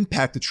that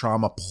impact the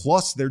trauma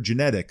plus their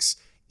genetics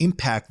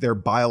impact their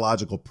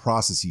biological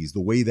processes,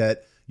 the way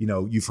that,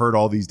 you've heard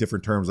all these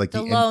different terms like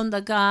the loan,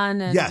 the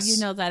gun, and yes,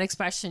 that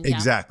expression. Yeah.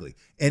 Exactly.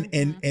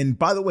 And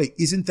by the way,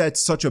 isn't that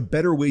such a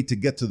better way to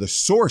get to the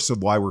source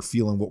of why we're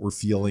feeling what we're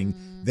feeling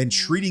than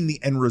treating the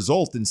end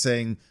result and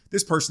saying,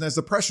 this person has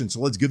depression, so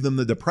let's give them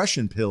the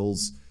depression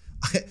pills.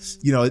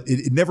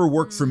 It never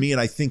worked for me. And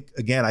I think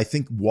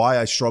why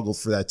I struggled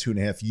for that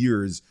 2.5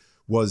 years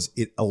was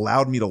it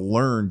allowed me to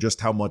learn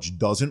just how much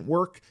doesn't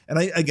work. And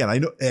I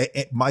know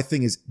my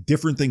thing is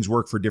different things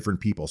work for different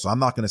people. So I'm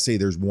not going to say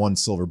there's one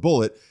silver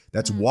bullet.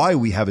 That's why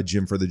we have a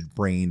gym for the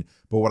brain.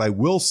 But what I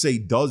will say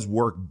does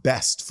work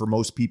best for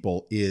most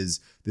people is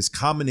this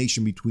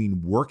combination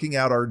between working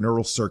out our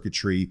neural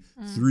circuitry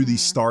through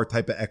these STAR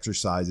type of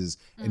exercises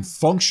and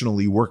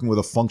functionally working with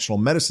a functional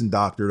medicine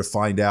doctor to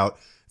find out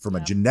from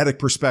a genetic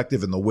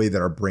perspective and the way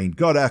that our brain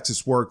gut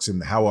axis works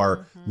and how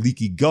our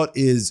leaky gut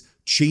is,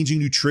 changing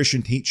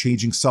nutrition,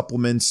 changing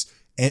supplements,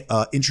 and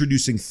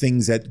introducing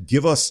things that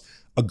give us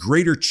a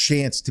greater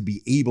chance to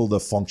be able to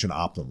function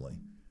optimally.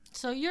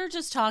 So you're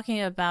just talking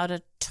about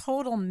a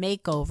total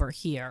makeover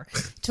here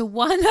to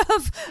one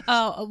of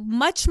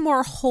much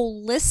more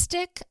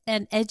holistic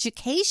and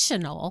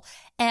educational,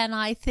 and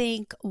I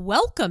think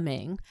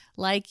welcoming,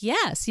 like,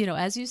 yes,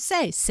 as you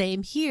say,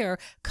 same here.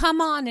 Come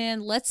on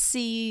in. Let's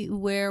see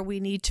where we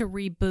need to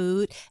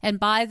reboot. And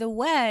by the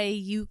way,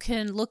 you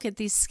can look at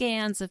these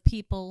scans of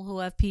people who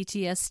have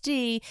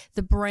PTSD.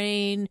 The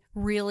brain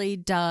really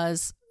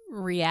does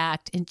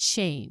react and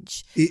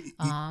change.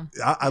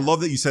 I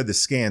love that you said the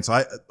scan.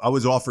 So I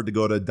was offered to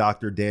go to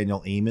Dr.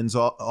 Daniel Amen's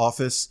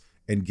office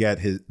and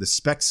get the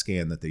SPECT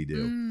scan that they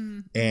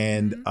do.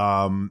 And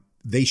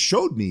they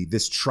showed me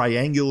this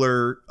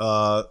triangular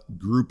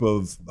group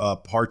of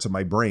parts of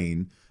my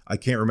brain. I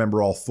can't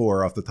remember all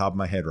 4 off the top of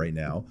my head right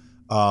now.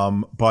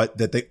 But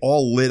that they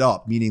all lit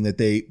up, meaning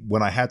that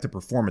when I had to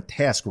perform a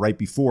task right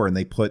before and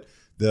they put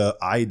the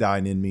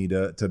iodine in me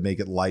to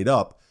make it light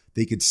up,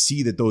 they could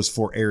see that those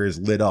 4 areas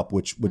lit up,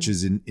 which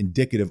is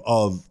indicative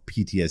of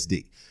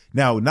PTSD.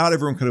 Now, not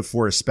everyone could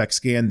afford a SPECT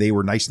scan. They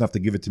were nice enough to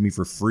give it to me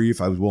for free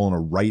if I was willing to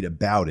write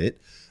about it.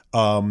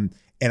 And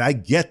I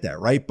get that,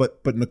 right?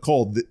 But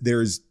Nicole,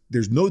 there's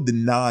no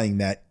denying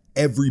that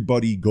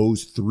everybody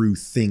goes through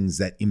things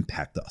that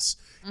impact us.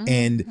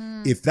 And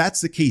if that's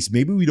the case,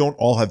 maybe we don't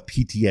all have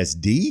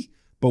PTSD,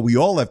 but we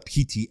all have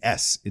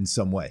PTS in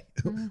some way.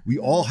 We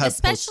all have,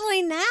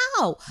 especially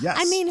now. Yes.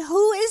 I mean,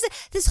 who is it?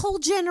 This whole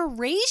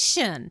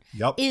generation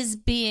is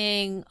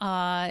being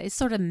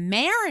sort of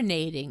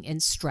marinating in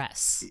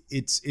stress.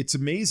 It's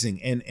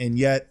amazing, and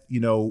yet,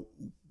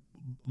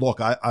 look,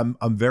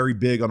 I'm very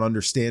big on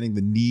understanding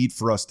the need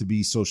for us to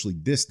be socially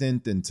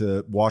distant and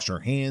to wash our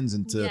hands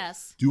and to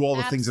do all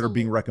the things that are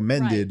being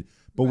recommended. Right.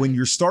 But when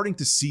you're starting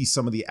to see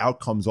some of the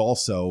outcomes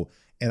also.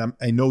 And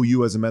I know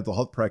you as a mental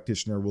health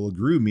practitioner will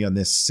agree with me on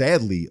this,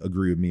 sadly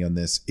agree with me on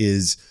this,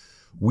 is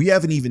we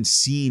haven't even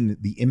seen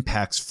the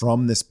impacts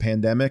from this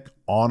pandemic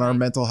on our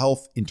mental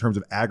health in terms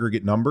of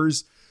aggregate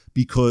numbers,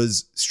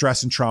 because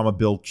stress and trauma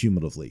build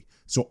cumulatively.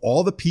 So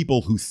all the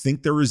people who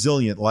think they're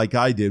resilient, like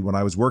I did when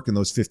I was working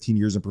those 15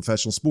 years in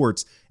professional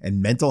sports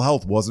and mental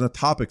health wasn't a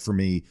topic for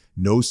me,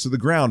 nose to the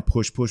ground,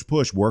 push,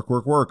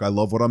 work. I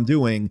love what I'm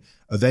doing.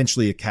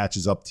 Eventually it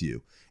catches up to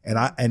you.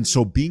 And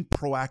so being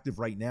proactive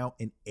right now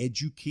and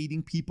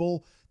educating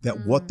people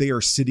that what they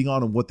are sitting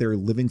on and what they're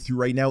living through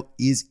right now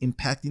is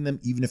impacting them,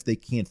 even if they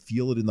can't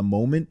feel it in the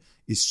moment,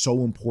 is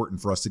so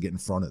important for us to get in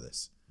front of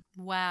this.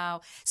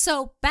 Wow.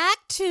 So back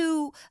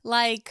to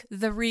like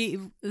the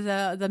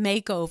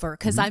makeover,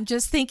 because I'm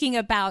just thinking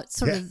about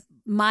sort of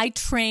my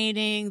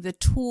training, the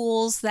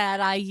tools that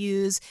I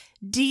use,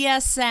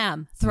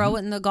 DSM, throw it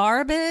in the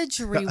garbage,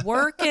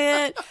 rework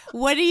it.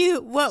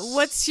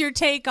 What's your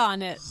take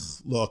on it?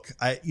 Look,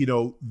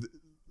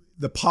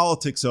 the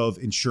politics of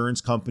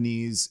insurance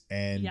companies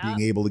and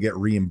being able to get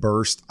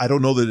reimbursed, I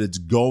don't know that it's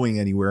going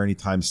anywhere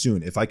anytime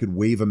soon. If I could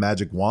wave a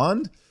magic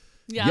wand,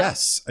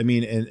 yes. I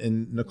mean,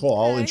 and Nicole,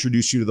 I'll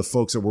introduce you to the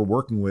folks that we're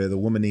working with, a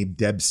woman named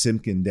Deb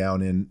Simpkin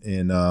down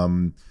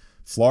in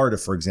Florida,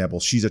 for example.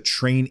 She's a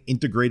trained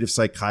integrative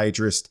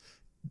psychiatrist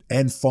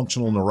and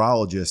functional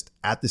neurologist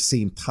at the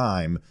same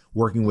time,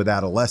 working with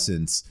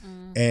adolescents.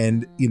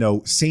 And,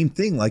 same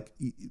thing, like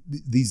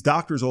these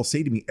doctors all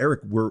say to me,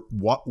 Eric,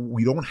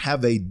 we don't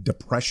have a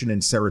depression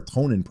and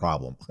serotonin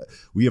problem.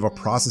 We have a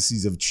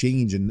processes of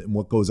change and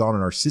what goes on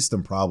in our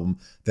system problem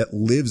that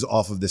lives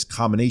off of this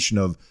combination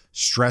of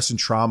stress and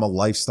trauma,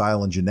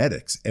 lifestyle, and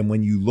genetics. And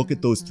when you look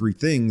at those three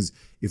things,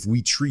 if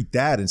we treat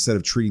that instead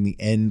of treating the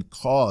end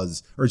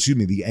cause, or excuse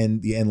me, the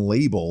end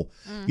label,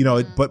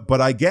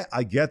 but I get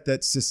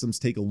that systems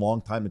take a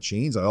long time to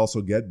change. I also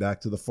get back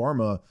to the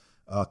pharma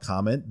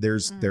comment.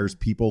 There's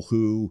people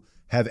who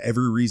have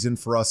every reason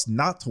for us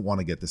not to want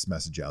to get this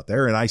message out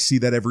there. And I see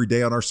that every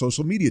day on our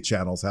social media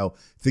channels, how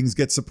things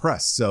get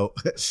suppressed. So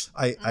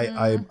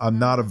I'm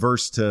not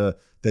averse to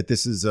that.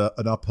 This is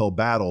an uphill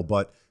battle,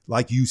 but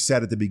like you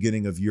said at the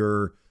beginning of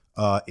your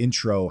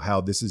intro,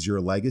 how this is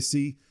your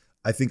legacy.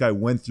 I think I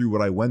went through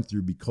what I went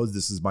through because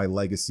this is my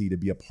legacy to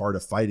be a part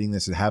of fighting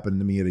this. It happened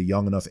to me at a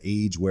young enough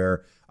age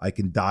where I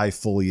can dive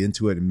fully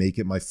into it and make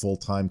it my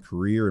full-time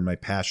career and my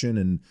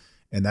passion.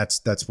 And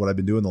that's what I've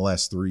been doing the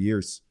last 3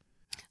 years.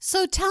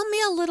 So tell me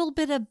a little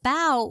bit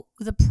about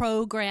the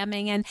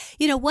programming. And,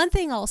 one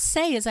thing I'll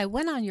say is I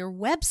went on your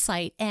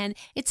website and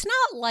it's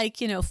not like,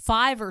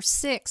 5 or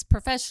 6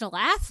 professional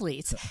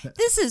athletes.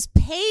 This is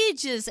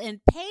pages and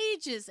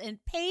pages and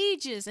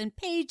pages and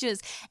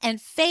pages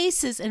and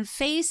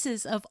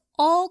faces of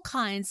all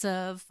kinds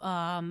of,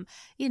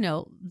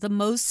 the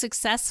most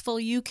successful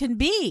you can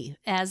be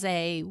as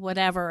a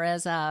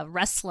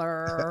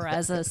wrestler or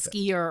as a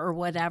skier or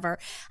whatever.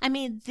 I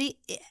mean,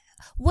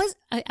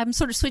 I'm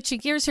sort of switching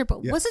gears here,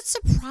 but was it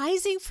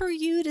surprising for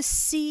you to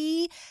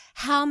see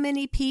how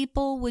many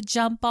people would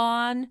jump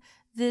on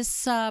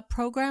this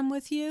program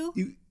with you?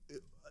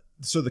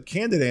 So the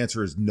candid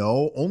answer is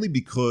no, only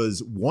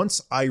because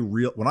once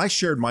when I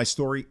shared my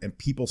story and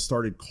people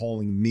started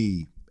calling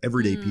me,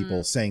 everyday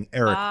people, saying,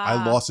 Eric,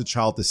 I lost a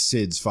child to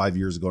SIDS 5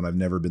 years ago and I've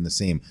never been the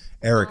same.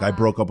 Eric, I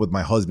broke up with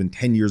my husband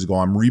 10 years ago.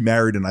 I'm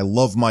remarried and I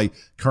love my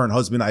current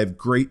husband. I have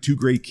two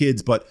great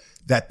kids, but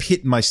that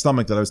pit in my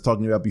stomach that I was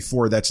talking about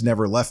before, that's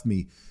never left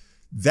me.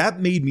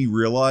 That made me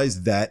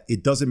realize that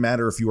it doesn't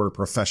matter if you are a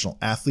professional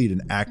athlete,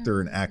 an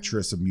actor, an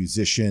actress, a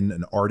musician,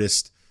 an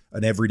artist,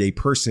 an everyday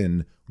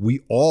person.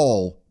 We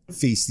all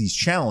face these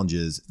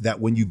challenges that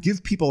when you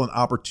give people an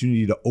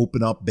opportunity to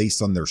open up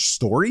based on their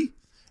story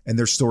and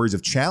their stories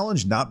of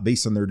challenge, not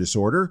based on their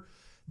disorder,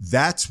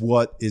 that's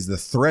what is the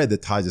thread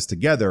that ties us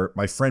together.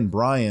 My friend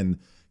Brian,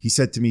 he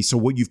said to me, so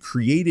what you've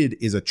created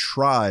is a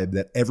tribe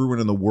that everyone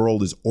in the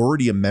world is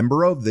already a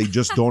member of. They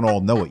just don't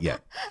all know it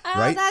yet.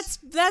 Right? That's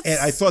and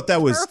I thought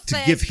that was perfect.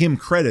 To give him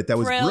credit. That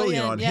was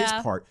brilliant on yeah.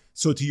 his part.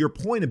 So to your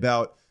point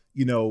about,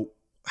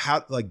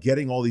 how like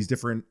getting all these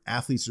different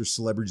athletes or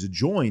celebrities to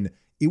join,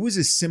 it was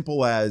as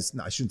simple as,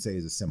 no, I shouldn't say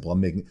as simple, I'm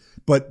making,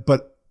 but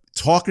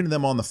talking to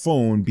them on the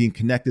phone, being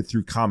connected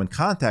through common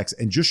contacts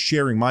and just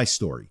sharing my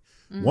story.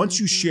 Once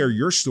you share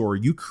your story,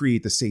 you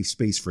create the safe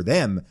space for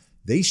them.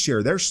 They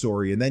share their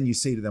story, and then you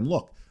say to them,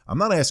 look, I'm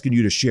not asking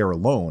you to share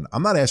alone.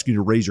 I'm not asking you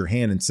to raise your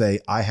hand and say,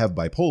 I have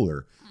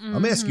bipolar.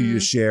 I'm asking you to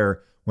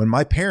share, when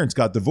my parents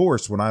got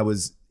divorced when I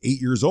was 8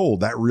 years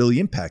old, that really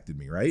impacted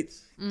me, right?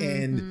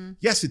 And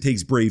yes, it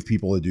takes brave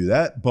people to do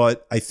that,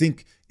 but I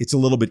think it's a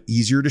little bit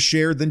easier to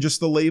share than just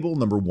the label,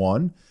 number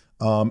one.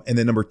 And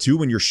then number two,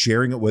 when you're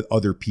sharing it with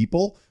other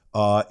people,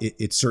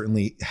 it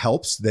certainly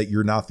helps that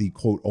you're not the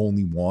quote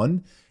only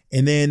one.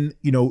 And then,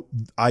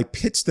 I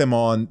pitched them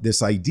on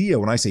this idea.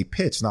 When I say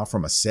pitch, not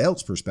from a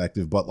sales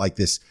perspective, but like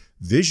this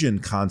vision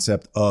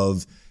concept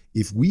of,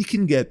 if we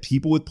can get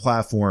people with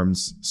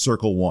platforms,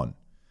 circle 1,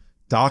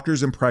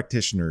 doctors and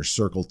practitioners,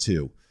 circle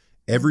 2,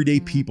 everyday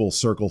people,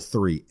 circle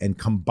 3, and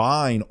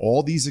combine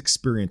all these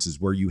experiences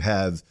where you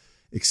have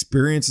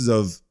experiences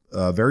of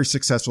very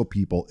successful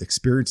people,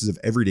 experiences of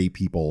everyday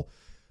people,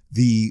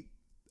 the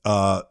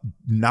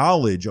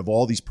knowledge of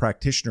all these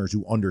practitioners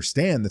who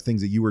understand the things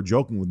that you were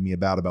joking with me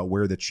about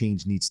where the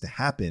change needs to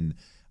happen.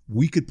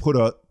 We could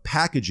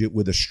package it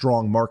with a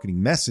strong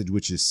marketing message,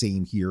 which is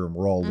same here, and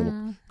we're all a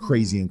little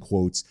crazy in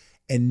quotes,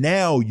 and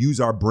now use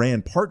our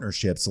brand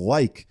partnerships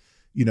like,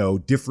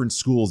 different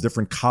schools,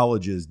 different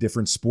colleges,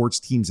 different sports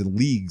teams and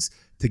leagues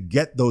to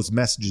get those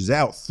messages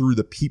out through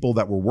the people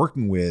that we're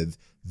working with,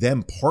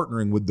 them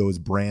partnering with those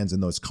brands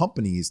and those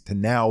companies to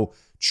now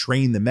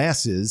train the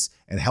masses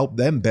and help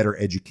them better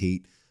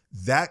educate.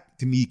 That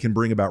to me can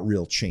bring about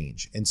real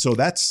change. And so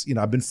that's,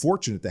 I've been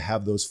fortunate to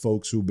have those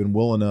folks who've been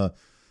willing to,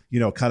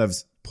 kind of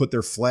put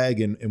their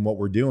flag in what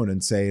we're doing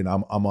and saying,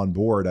 I'm on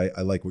board.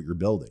 I like what you're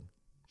building.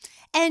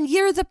 And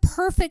you're the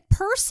perfect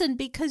person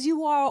because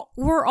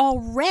were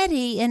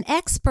already an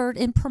expert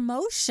in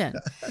promotion.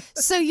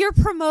 So you're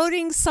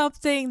promoting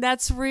something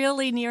that's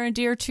really near and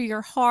dear to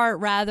your heart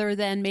rather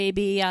than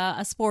maybe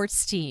a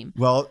sports team.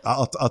 Well,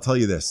 I'll tell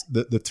you this.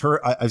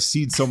 I've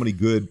seen so many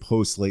good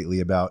posts lately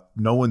about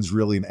no one's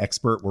really an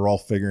expert. We're all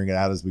figuring it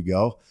out as we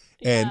go.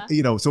 And,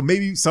 so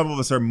maybe some of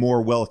us are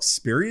more well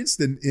experienced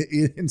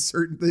in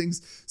certain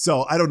things.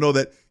 So I don't know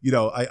that,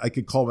 I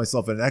could call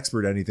myself an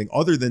expert at anything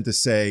other than to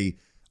say,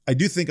 I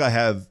do think I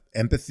have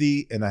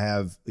empathy and I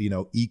have,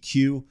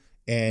 EQ,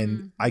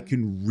 and I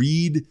can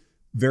read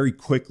very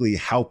quickly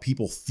how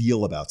people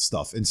feel about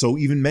stuff. And so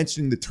even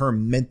mentioning the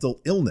term mental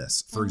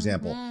illness, for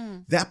example,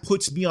 that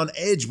puts me on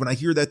edge when I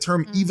hear that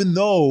term, even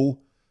though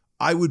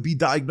I would be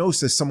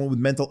diagnosed as someone with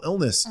mental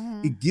illness.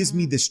 It gives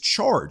me this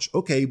charge.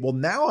 Okay, well,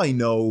 now I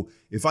know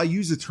if I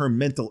use the term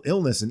mental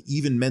illness and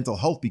even mental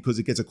health because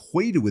it gets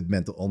equated with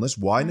mental illness.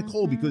 Why,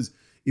 Nicole? Because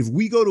if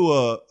we go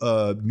to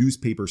a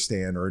newspaper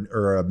stand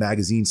or a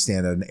magazine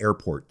stand at an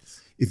airport,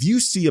 if you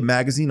see a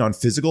magazine on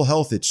physical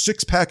health, it's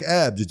six-pack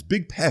abs, it's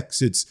big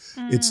pecs, it's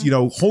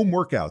home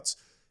workouts.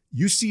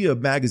 You see a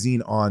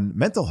magazine on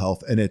mental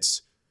health and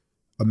it's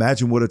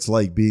imagine what it's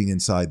like being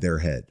inside their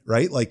head,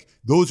 right? Like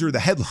those are the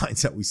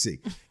headlines that we see.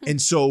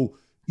 And so,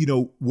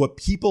 what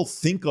people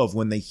think of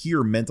when they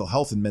hear mental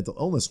health and mental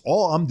illness,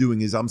 all I'm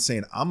doing is I'm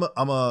saying I'm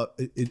an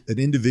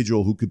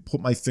individual who could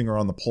put my finger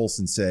on the pulse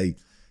and say,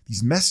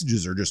 these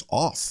messages are just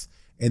off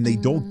and they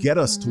don't get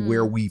us to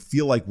where we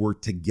feel like we're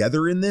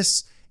together in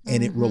this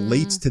and it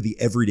relates to the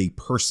everyday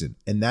person.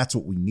 And that's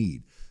what we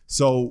need.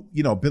 So,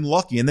 been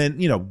lucky. And then,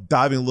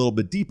 diving a little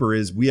bit deeper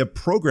is we have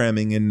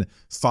programming in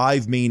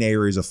 5 main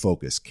areas of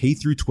focus: K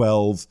through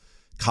 12,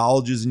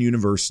 colleges and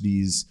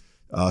universities,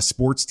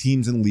 sports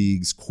teams and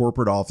leagues,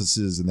 corporate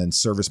offices, and then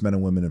servicemen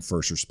and women and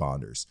first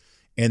responders.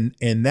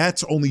 And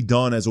that's only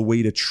done as a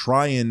way to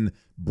try and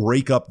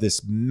break up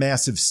this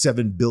massive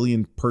 7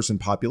 billion person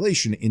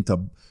population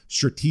into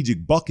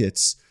strategic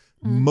buckets.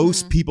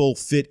 Most people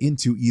fit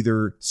into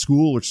either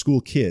school or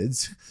school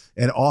kids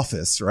and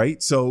office,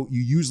 right? So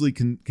you usually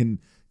can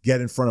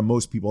get in front of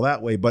most people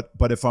that way. But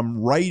if I'm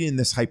right in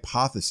this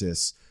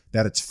hypothesis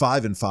that it's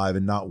 5 and 5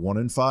 and not 1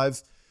 and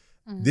 5,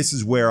 this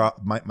is where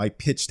my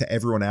pitch to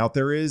everyone out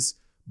there is: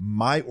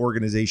 my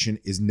organization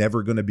is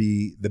never going to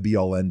be the be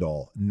all end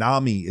all.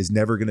 NAMI is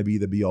never going to be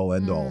the be all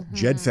end all.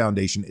 JED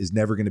Foundation is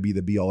never going to be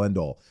the be all end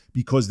all,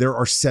 because there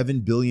are 7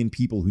 billion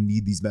people who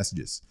need these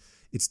messages.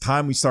 It's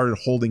time we started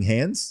holding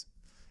hands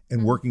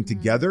and working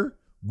together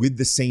with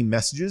the same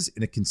messages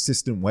in a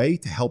consistent way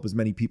to help as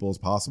many people as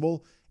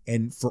possible,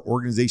 and for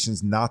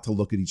organizations not to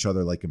look at each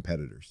other like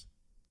competitors.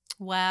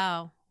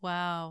 Wow.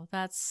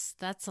 That's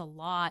a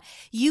lot.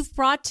 You've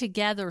brought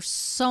together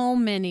so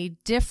many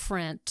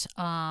different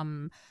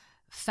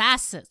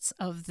facets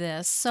of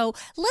this. So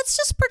let's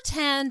just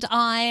pretend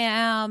I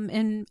am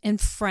in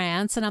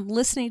France and I'm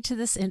listening to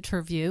this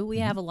interview. We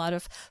have a lot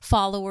of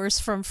followers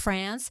from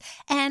France.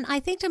 And I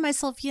think to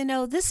myself,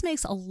 this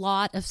makes a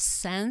lot of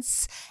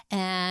sense.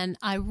 And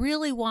I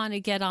really want to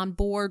get on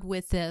board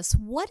with this.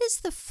 What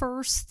is the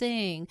first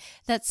thing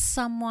that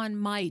someone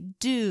might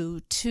do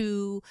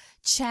to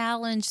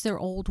challenge their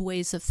old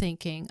ways of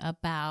thinking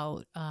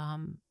about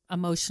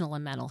emotional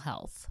and mental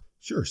health?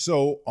 Sure.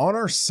 So on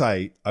our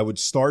site, I would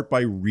start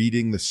by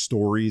reading the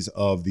stories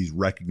of these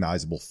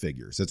recognizable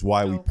figures. That's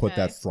why we put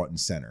that front and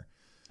center.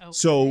 Okay.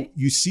 So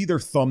you see their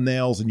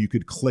thumbnails and you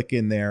could click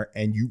in there,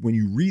 and when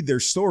you read their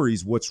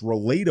stories, what's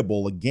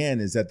relatable again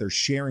is that they're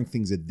sharing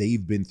things that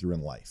they've been through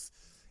in life.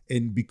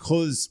 And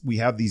because we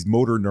have these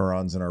motor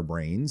neurons in our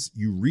brains,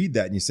 you read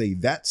that and you say,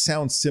 that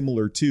sounds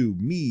similar to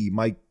me,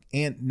 my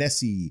Aunt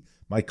Nessie,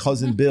 my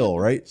cousin Bill,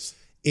 right?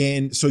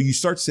 And so you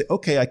start to say,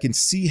 okay, I can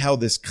see how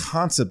this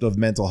concept of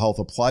mental health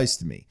applies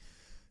to me.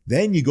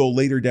 Then you go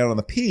later down on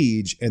the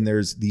page and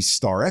there's these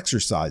star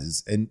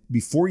exercises. And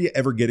before you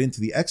ever get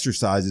into the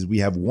exercises, we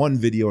have one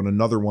video and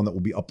another one that we'll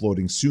be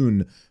uploading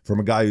soon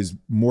from a guy who's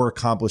more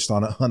accomplished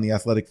on the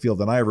athletic field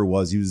than I ever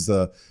was. He was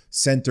the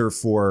center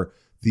for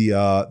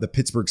the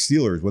Pittsburgh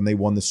Steelers when they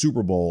won the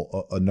Super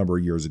Bowl a number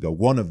of years ago,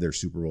 one of their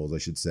Super Bowls, I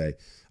should say.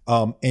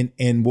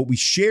 And what we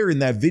share in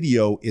that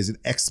video is an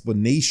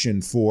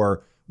explanation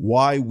for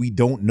why we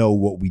don't know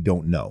what we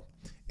don't know,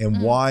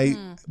 and why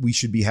we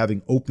should be having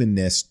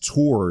openness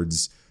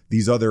towards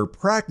these other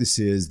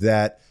practices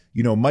that,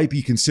 might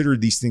be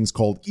considered these things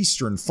called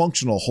Eastern,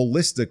 functional,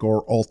 holistic,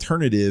 or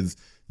alternative.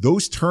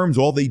 Those terms,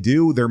 all they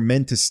do, they're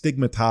meant to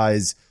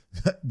stigmatize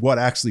what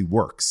actually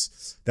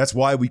works. That's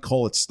why we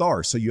call it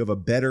STAR. So you have a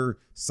better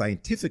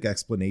scientific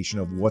explanation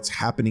of what's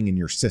happening in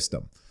your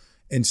system.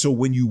 And so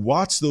when you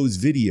watch those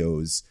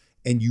videos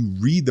and you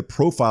read the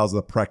profiles of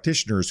the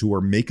practitioners who are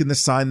making the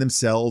sign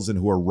themselves and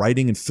who are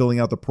writing and filling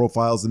out the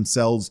profiles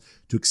themselves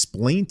to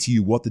explain to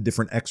you what the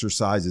different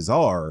exercises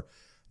are,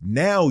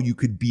 now you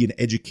could be an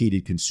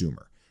educated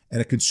consumer, and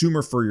a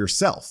consumer for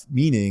yourself,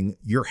 meaning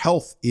your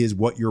health is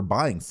what you're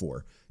buying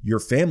for. Your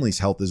family's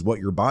health is what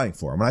you're buying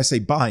for. And when I say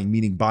buying,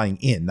 meaning buying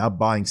in, not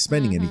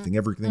spending anything.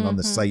 Everything on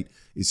the site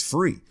is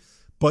free.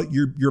 but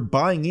you're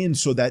buying in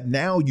so that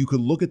now you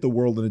could look at the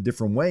world in a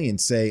different way and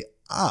say,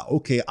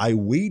 okay, I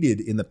waited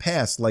in the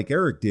past like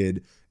Eric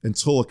did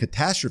until a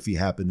catastrophe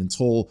happened,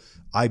 until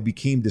I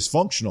became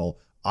dysfunctional.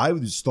 I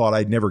just thought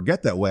I'd never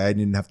get that way. I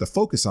didn't have to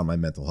focus on my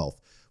mental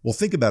health. Well,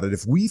 think about it.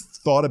 If we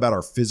thought about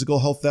our physical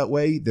health that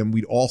way, then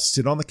we'd all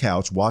sit on the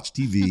couch, watch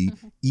TV,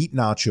 eat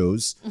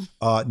nachos,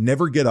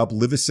 never get up,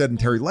 live a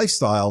sedentary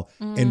lifestyle,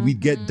 and we'd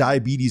get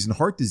diabetes and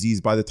heart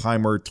disease by the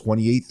time we're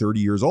 28, 30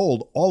 years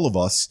old, all of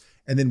us.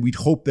 And then we'd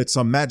hope that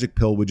some magic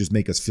pill would just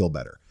make us feel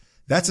better.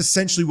 That's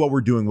essentially what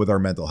we're doing with our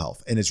mental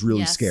health. And it's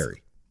really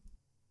scary.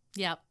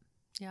 Yep.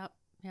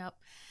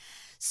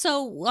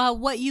 So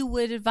what you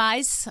would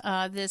advise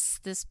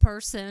this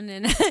person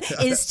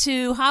is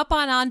to hop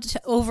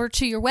over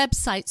to your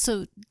website.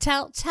 So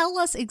tell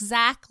us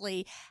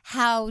exactly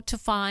how to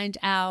find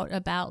out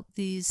about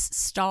these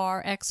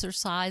STAR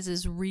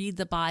exercises, read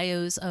the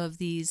bios of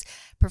these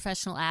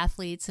professional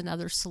athletes and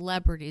other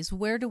celebrities.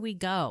 Where do we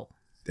go?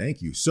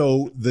 Thank you.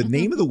 So the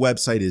name of the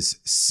website is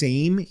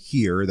Same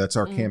Here. That's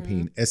our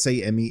campaign,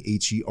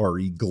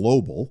 SAMEHERE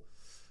Global,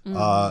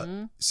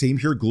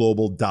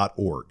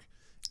 samehereglobal.org.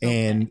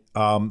 And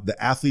the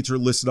athletes are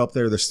listed up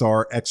there. The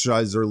STAR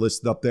exercises are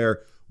listed up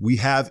there. We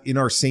have in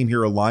our Same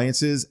Here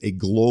Alliances a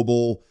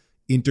global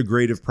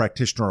integrative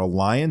practitioner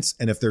alliance.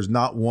 And if there's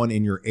not one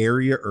in your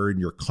area or in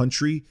your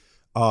country,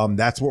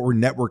 that's what we're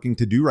networking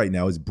to do right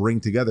now, is bring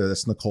together.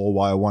 That's, Nicole,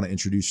 why I want to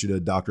introduce you to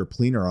Dr.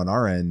 Pleener on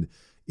our end,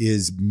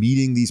 is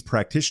meeting these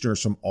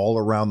practitioners from all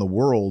around the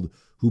world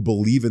who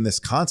believe in this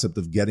concept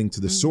of getting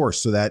to the source,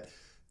 so that,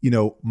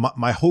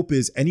 my hope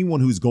is anyone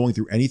who's going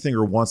through anything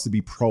or wants to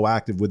be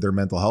proactive with their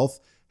mental health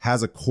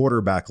has a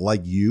quarterback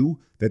like you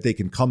that they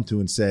can come to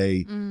and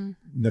say,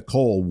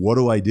 Nicole, what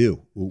do I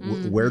do?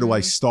 Where do I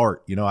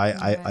start?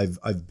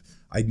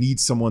 I need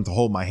someone to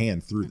hold my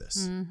hand through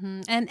this.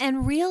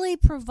 And really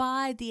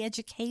provide the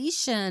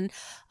education.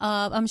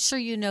 I'm sure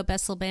you know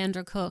Bessel van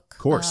der Kolk, of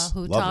course,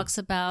 who talks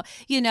about,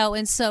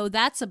 and so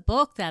that's a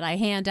book that I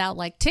hand out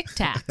like Tic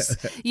Tacs.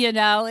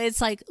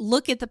 It's like,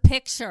 look at the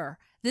picture.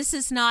 This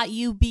is not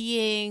you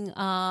being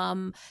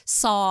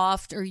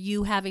soft, or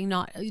you having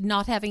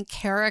not having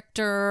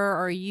character,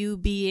 or you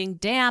being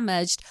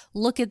damaged.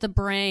 Look at the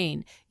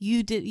brain.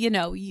 You did,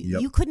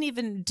 you couldn't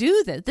even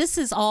do that. This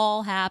is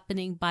all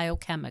happening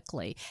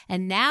biochemically.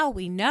 And now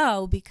we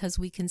know because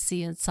we can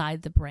see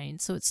inside the brain.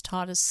 So it's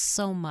taught us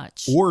so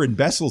much. Or in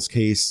Bessel's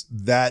case,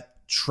 that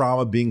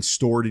trauma being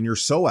stored in your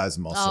psoas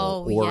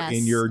muscle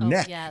in your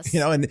neck.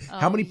 And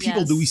how many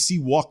people do we see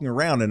walking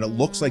around and it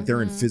looks like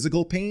they're in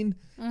physical pain?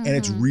 And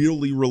it's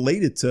really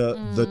related to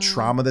the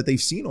trauma that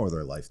they've seen over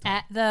their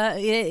lifetime.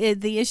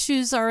 The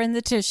issues are in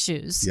the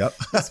tissues. Yep.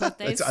 That's what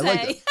they say. I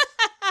like it.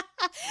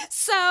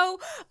 So,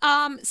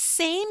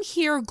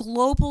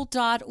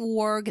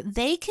 samehereglobal.org,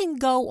 they can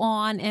go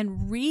on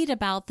and read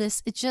about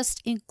this. It's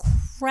just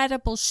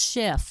incredible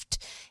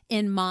shift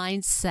in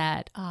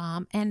mindset.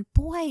 And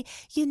boy,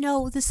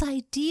 this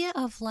idea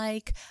of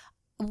like,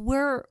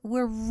 we're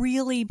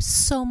really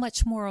so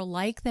much more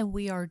alike than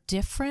we are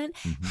different.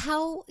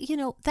 How,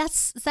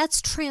 that's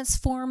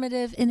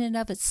transformative in and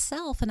of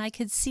itself. And I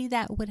could see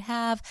that would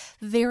have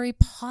very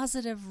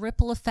positive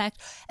ripple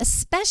effect,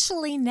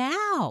 especially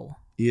now.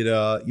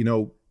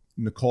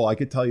 Nicole, I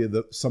could tell you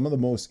that some of the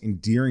most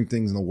endearing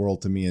things in the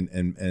world to me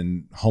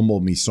and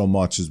humble me so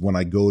much is when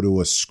I go to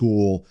a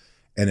school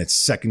and it's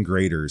second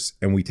graders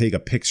and we take a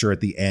picture at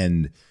the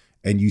end,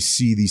 and you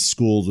see these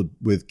schools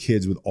with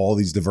kids with all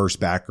these diverse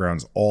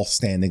backgrounds all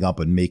standing up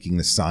and making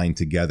the sign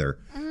together.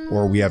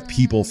 Or we have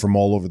people from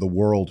all over the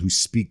world who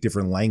speak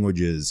different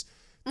languages.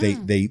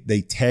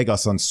 They tag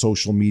us on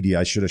social media.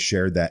 I should have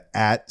shared that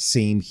at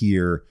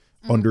 @samehere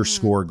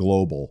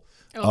 _global,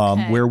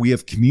 where we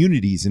have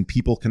communities and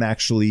people can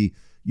actually,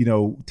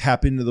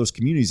 tap into those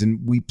communities.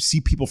 And we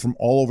see people from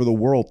all over the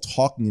world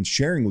talking and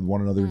sharing with one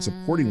another and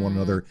supporting one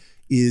another.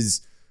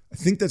 I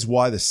think that's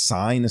why the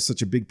sign is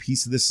such a big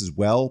piece of this as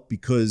well,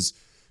 because,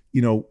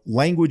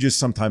 languages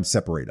sometimes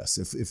separate us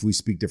if we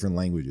speak different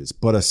languages.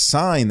 But a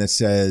sign that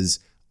says,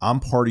 I'm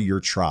part of your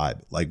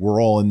tribe, like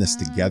we're all in this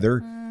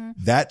together,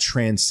 that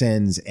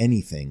transcends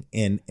anything.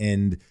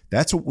 And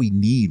that's what we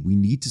need. We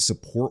need to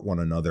support one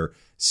another,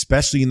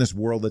 especially in this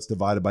world that's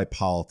divided by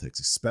politics,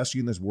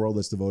 especially in this world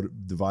that's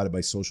divided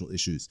by social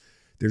issues.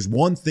 There's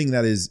one thing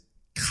that is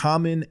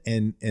common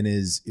and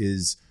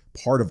is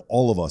part of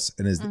all of us,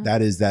 and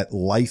that is that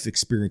life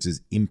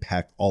experiences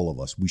impact all of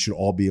us. We should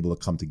all be able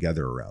to come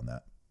together around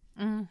that.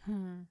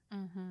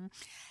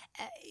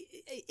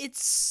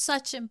 It's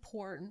such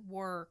important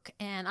work,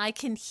 and I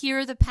can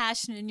hear the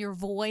passion in your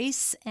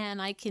voice, and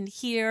I can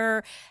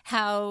hear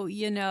how,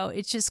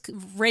 it's just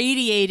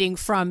radiating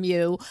from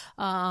you,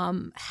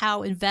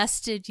 how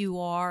invested you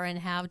are and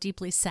how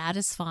deeply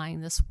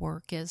satisfying this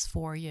work is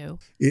for you.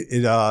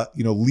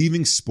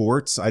 Leaving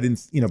sports, I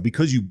didn't,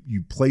 because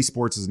you play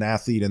sports as an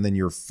athlete and then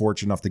you're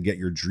fortunate enough to get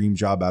your dream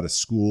job out of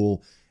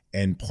school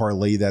and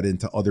parlay that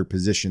into other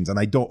positions.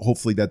 And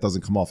hopefully that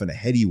doesn't come off in a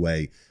heady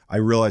way. I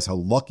realize how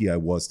lucky I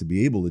was to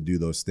be able to do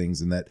those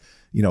things, and that,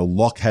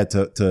 luck had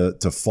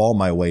to fall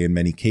my way in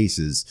many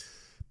cases.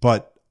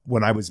 But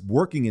when I was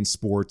working in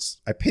sports,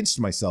 I pinched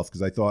myself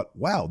because I thought,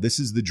 wow, this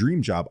is the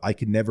dream job. I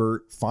could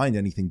never find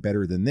anything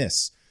better than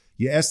this.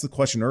 You asked the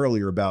question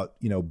earlier about,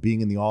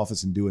 being in the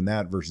office and doing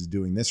that versus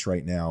doing this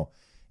right now.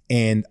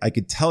 And I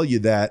could tell you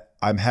that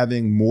I'm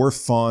having more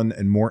fun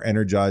and more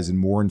energized and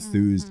more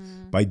enthused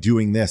by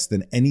doing this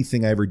than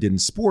anything I ever did in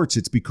sports.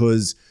 It's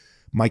because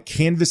my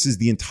canvas is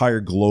the entire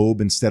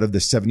globe instead of the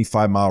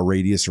 75-mile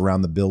radius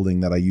around the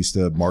building that I used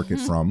to market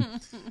from.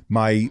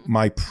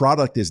 My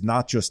product is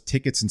not just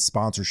tickets and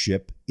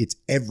sponsorship. It's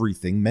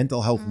everything.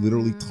 Mental health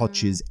literally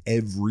touches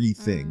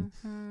everything.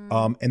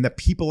 And the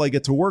people I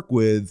get to work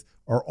with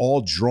are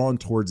all drawn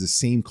towards the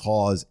same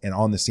cause and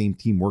on the same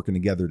team working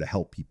together to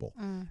help people.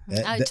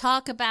 I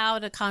talk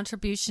about a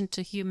contribution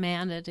to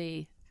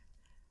humanity.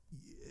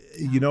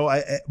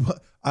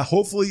 I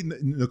hopefully,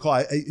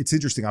 Nicole, it's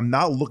interesting. I'm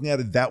not looking at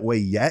it that way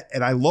yet.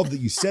 And I love that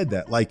you said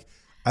that. Like,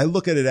 I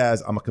look at it as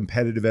I'm a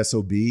competitive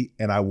SOB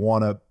and I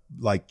want to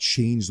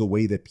change the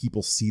way that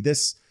people see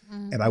this.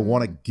 And I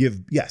want to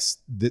give,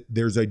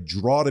 there's a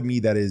draw to me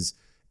that is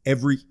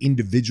every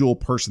individual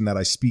person that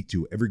I speak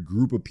to, every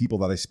group of people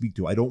that I speak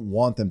to. I don't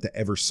want them to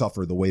ever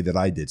suffer the way that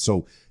I did.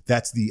 So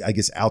that's the, I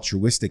guess,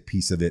 altruistic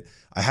piece of it.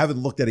 I haven't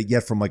looked at it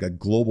yet from a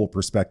global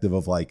perspective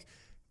of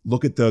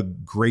look at the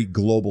great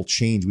global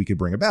change we could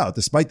bring about.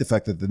 Despite the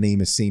fact that the name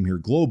is Same Here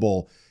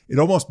Global, it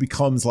almost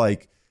becomes I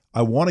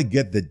want to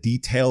get the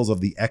details of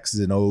the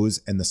X's and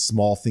O's and the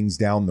small things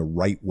down the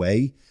right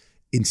way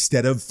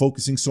instead of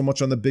focusing so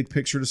much on the big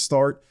picture to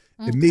start.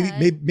 Okay.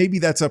 And maybe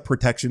that's a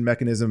protection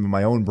mechanism in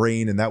my own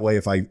brain. And that way,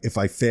 if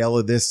I fail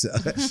at this,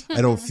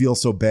 I don't feel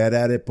so bad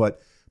at it. But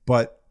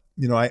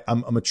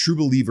I'm a true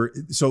believer.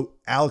 So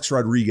Alex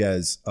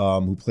Rodriguez,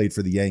 who played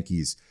for the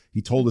Yankees,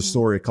 he told a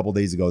story a couple of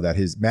days ago that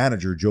his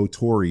manager, Joe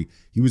Torre,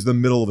 he was in the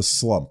middle of a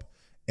slump.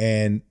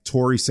 And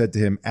Torre said to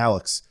him,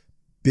 Alex,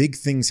 big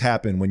things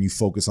happen when you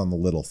focus on the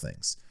little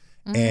things.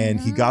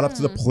 And he got up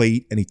to the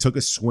plate and he took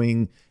a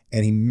swing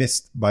and he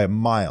missed by a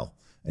mile.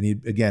 And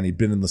he'd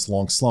been in this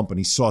long slump, and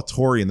he saw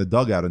Torre in the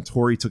dugout, and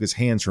Torre took his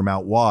hands from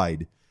out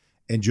wide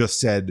and just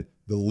said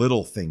the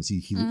little things.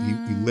 He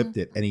lipped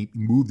it and he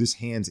moved his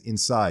hands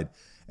inside.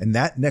 And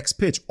that next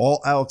pitch,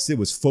 all Alex did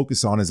was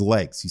focus on his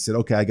legs. He said,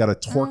 okay, I got to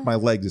torque my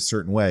legs a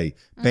certain way.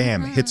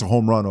 Bam, hits a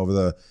home run over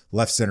the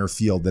left center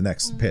field the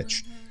next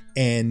pitch.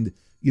 And,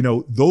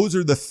 those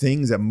are the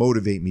things that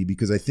motivate me,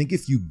 because I think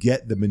if you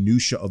get the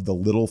minutia of the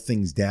little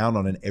things down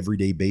on an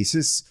everyday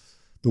basis,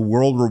 the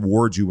world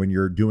rewards you when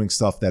you're doing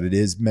stuff that it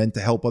is meant to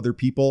help other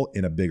people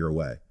in a bigger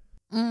way.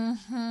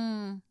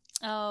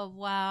 Oh,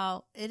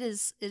 wow. It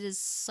is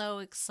so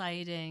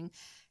exciting.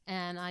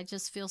 And I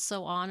just feel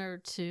so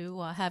honored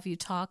to have you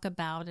talk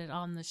about it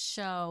on the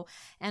show.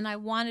 And I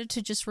wanted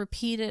to just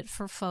repeat it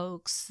for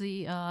folks.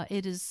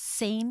 It is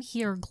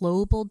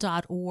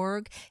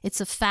samehereglobal.org.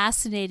 It's a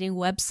fascinating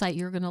website.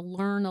 You're going to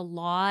learn a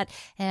lot.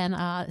 And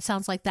it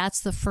sounds like that's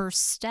the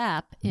first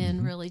step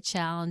in really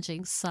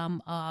challenging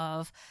some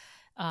of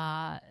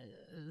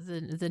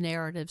the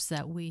narratives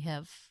that we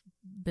have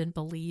been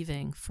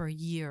believing for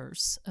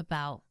years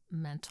about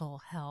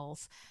mental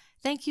health.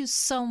 Thank you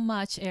so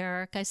much,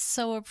 Eric. I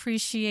so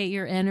appreciate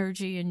your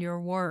energy and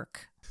your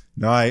work.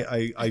 No,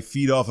 I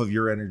feed off of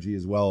your energy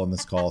as well on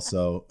this call.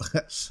 So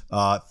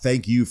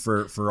thank you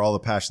for all the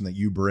passion that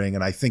you bring.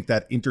 And I think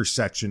that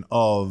intersection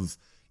of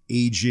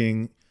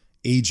aging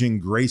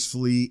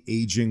gracefully,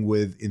 aging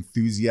with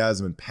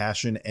enthusiasm and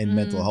passion, and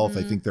mental health,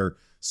 I think they're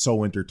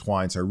so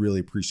intertwined. So I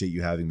really appreciate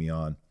you having me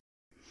on.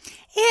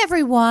 Hey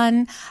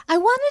everyone, I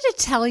wanted to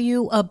tell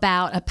you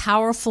about a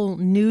powerful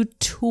new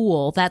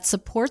tool that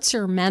supports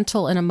your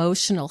mental and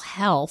emotional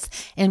health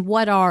in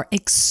what are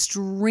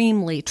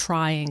extremely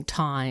trying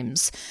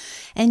times.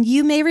 And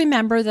you may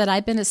remember that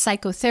I've been a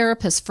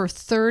psychotherapist for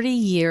 30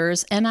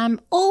 years, and I'm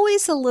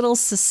always a little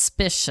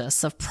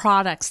suspicious of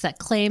products that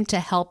claim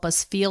to help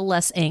us feel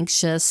less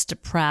anxious,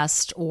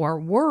 depressed, or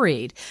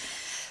worried.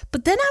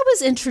 But then I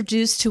was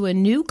introduced to a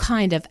new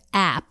kind of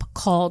app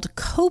called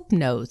Cope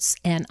Notes,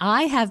 and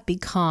I have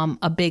become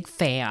a big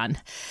fan.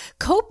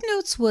 Cope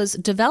Notes was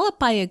developed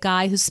by a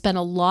guy who spent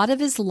a lot of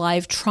his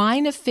life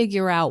trying to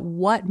figure out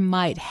what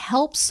might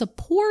help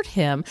support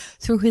him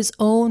through his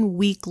own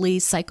weekly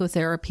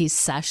psychotherapy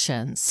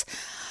sessions.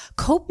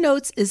 Cope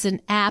Notes is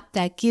an app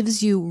that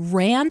gives you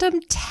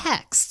random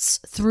texts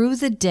through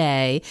the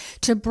day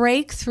to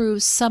break through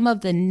some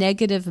of the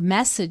negative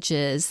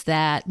messages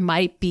that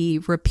might be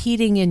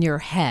repeating in your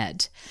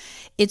head.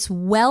 It's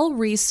well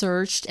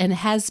researched and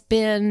has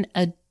been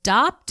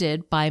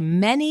adopted by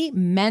many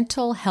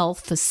mental health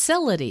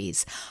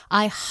facilities.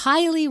 I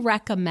highly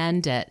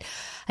recommend it.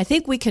 I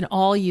think we can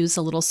all use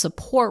a little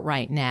support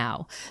right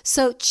now.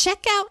 So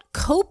check out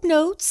Cope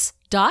Notes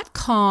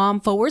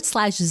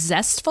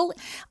gmail.com/zestful.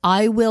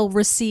 I will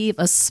receive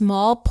a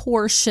small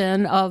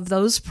portion of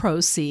those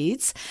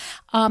proceeds.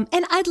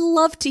 And I'd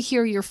love to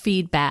hear your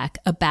feedback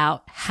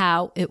about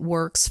how it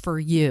works for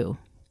you.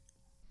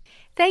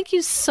 Thank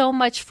you so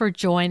much for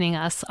joining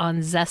us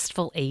on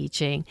Zestful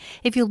Aging.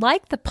 If you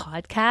like the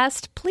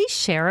podcast, please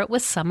share it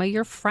with some of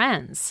your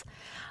friends.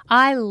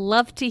 I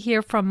love to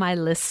hear from my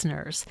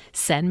listeners.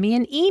 Send me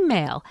an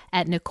email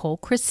at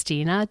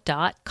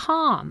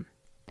NicoleChristina.com.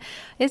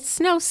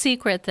 It's no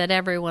secret that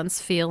everyone's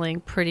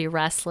feeling pretty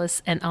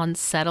restless and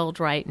unsettled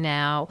right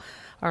now.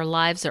 Our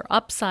lives are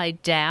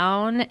upside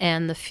down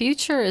and the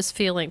future is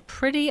feeling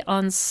pretty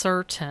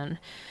uncertain.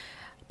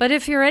 But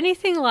if you're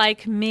anything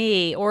like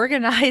me,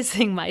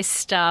 organizing my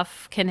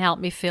stuff can help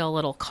me feel a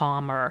little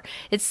calmer.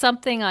 It's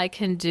something I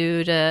can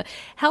do to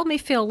help me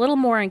feel a little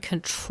more in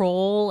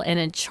control and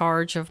in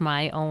charge of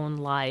my own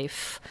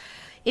life.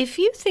 If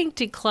you think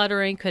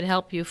decluttering could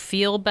help you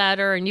feel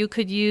better and you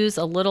could use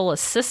a little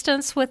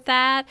assistance with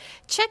that,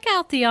 check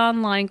out the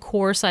online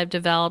course I've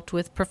developed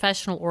with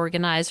professional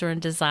organizer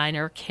and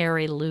designer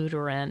Carrie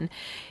Luderin.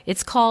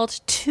 It's called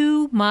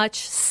Too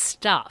Much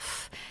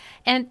Stuff.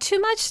 And Too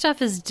Much Stuff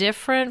is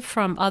different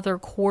from other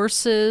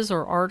courses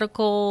or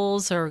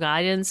articles or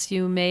guidance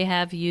you may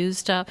have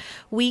used up.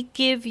 We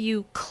give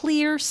you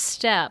clear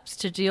steps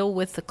to deal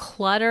with the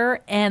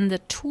clutter and the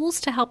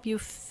tools to help you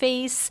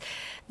face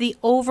the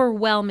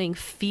overwhelming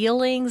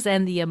feelings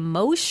and the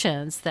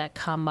emotions that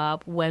come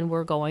up when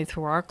we're going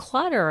through our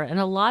clutter. And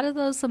a lot of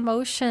those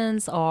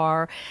emotions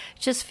are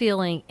just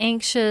feeling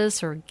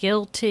anxious or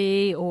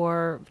guilty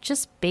or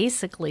just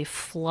basically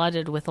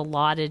flooded with a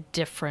lot of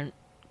different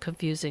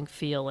confusing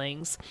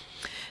feelings.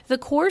 The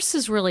course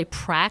is really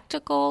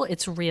practical.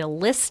 It's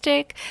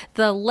realistic.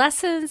 The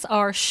lessons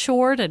are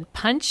short and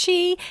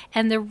punchy,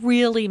 and they're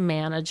really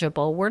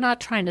manageable. We're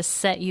not trying to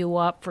set you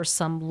up for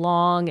some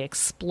long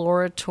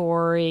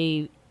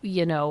exploratory,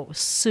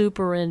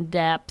 super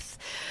in-depth,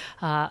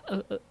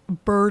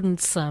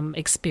 burdensome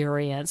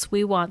experience.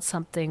 We want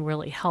something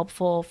really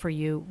helpful for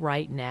you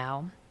right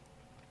now.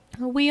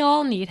 We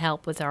all need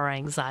help with our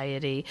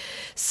anxiety.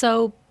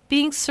 So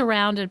being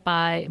surrounded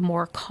by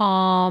more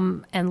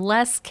calm and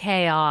less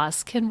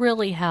chaos can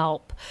really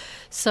help.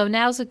 So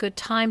now's a good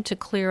time to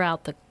clear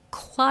out the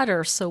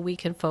clutter so we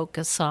can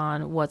focus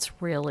on what's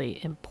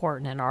really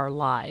important in our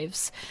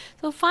lives.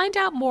 So find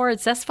out more at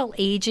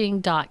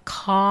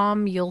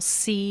zestfulaging.com. You'll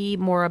see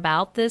more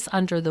about this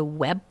under the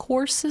web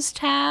courses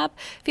tab.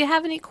 If you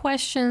have any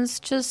questions,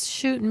 just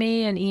shoot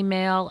me an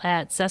email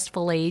at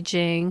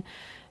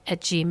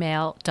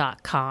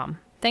zestfulaging@gmail.com.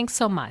 Thanks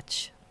so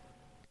much.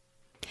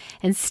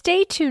 And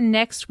stay tuned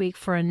next week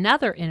for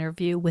another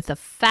interview with a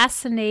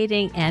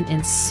fascinating and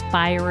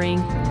inspiring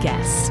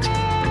guest.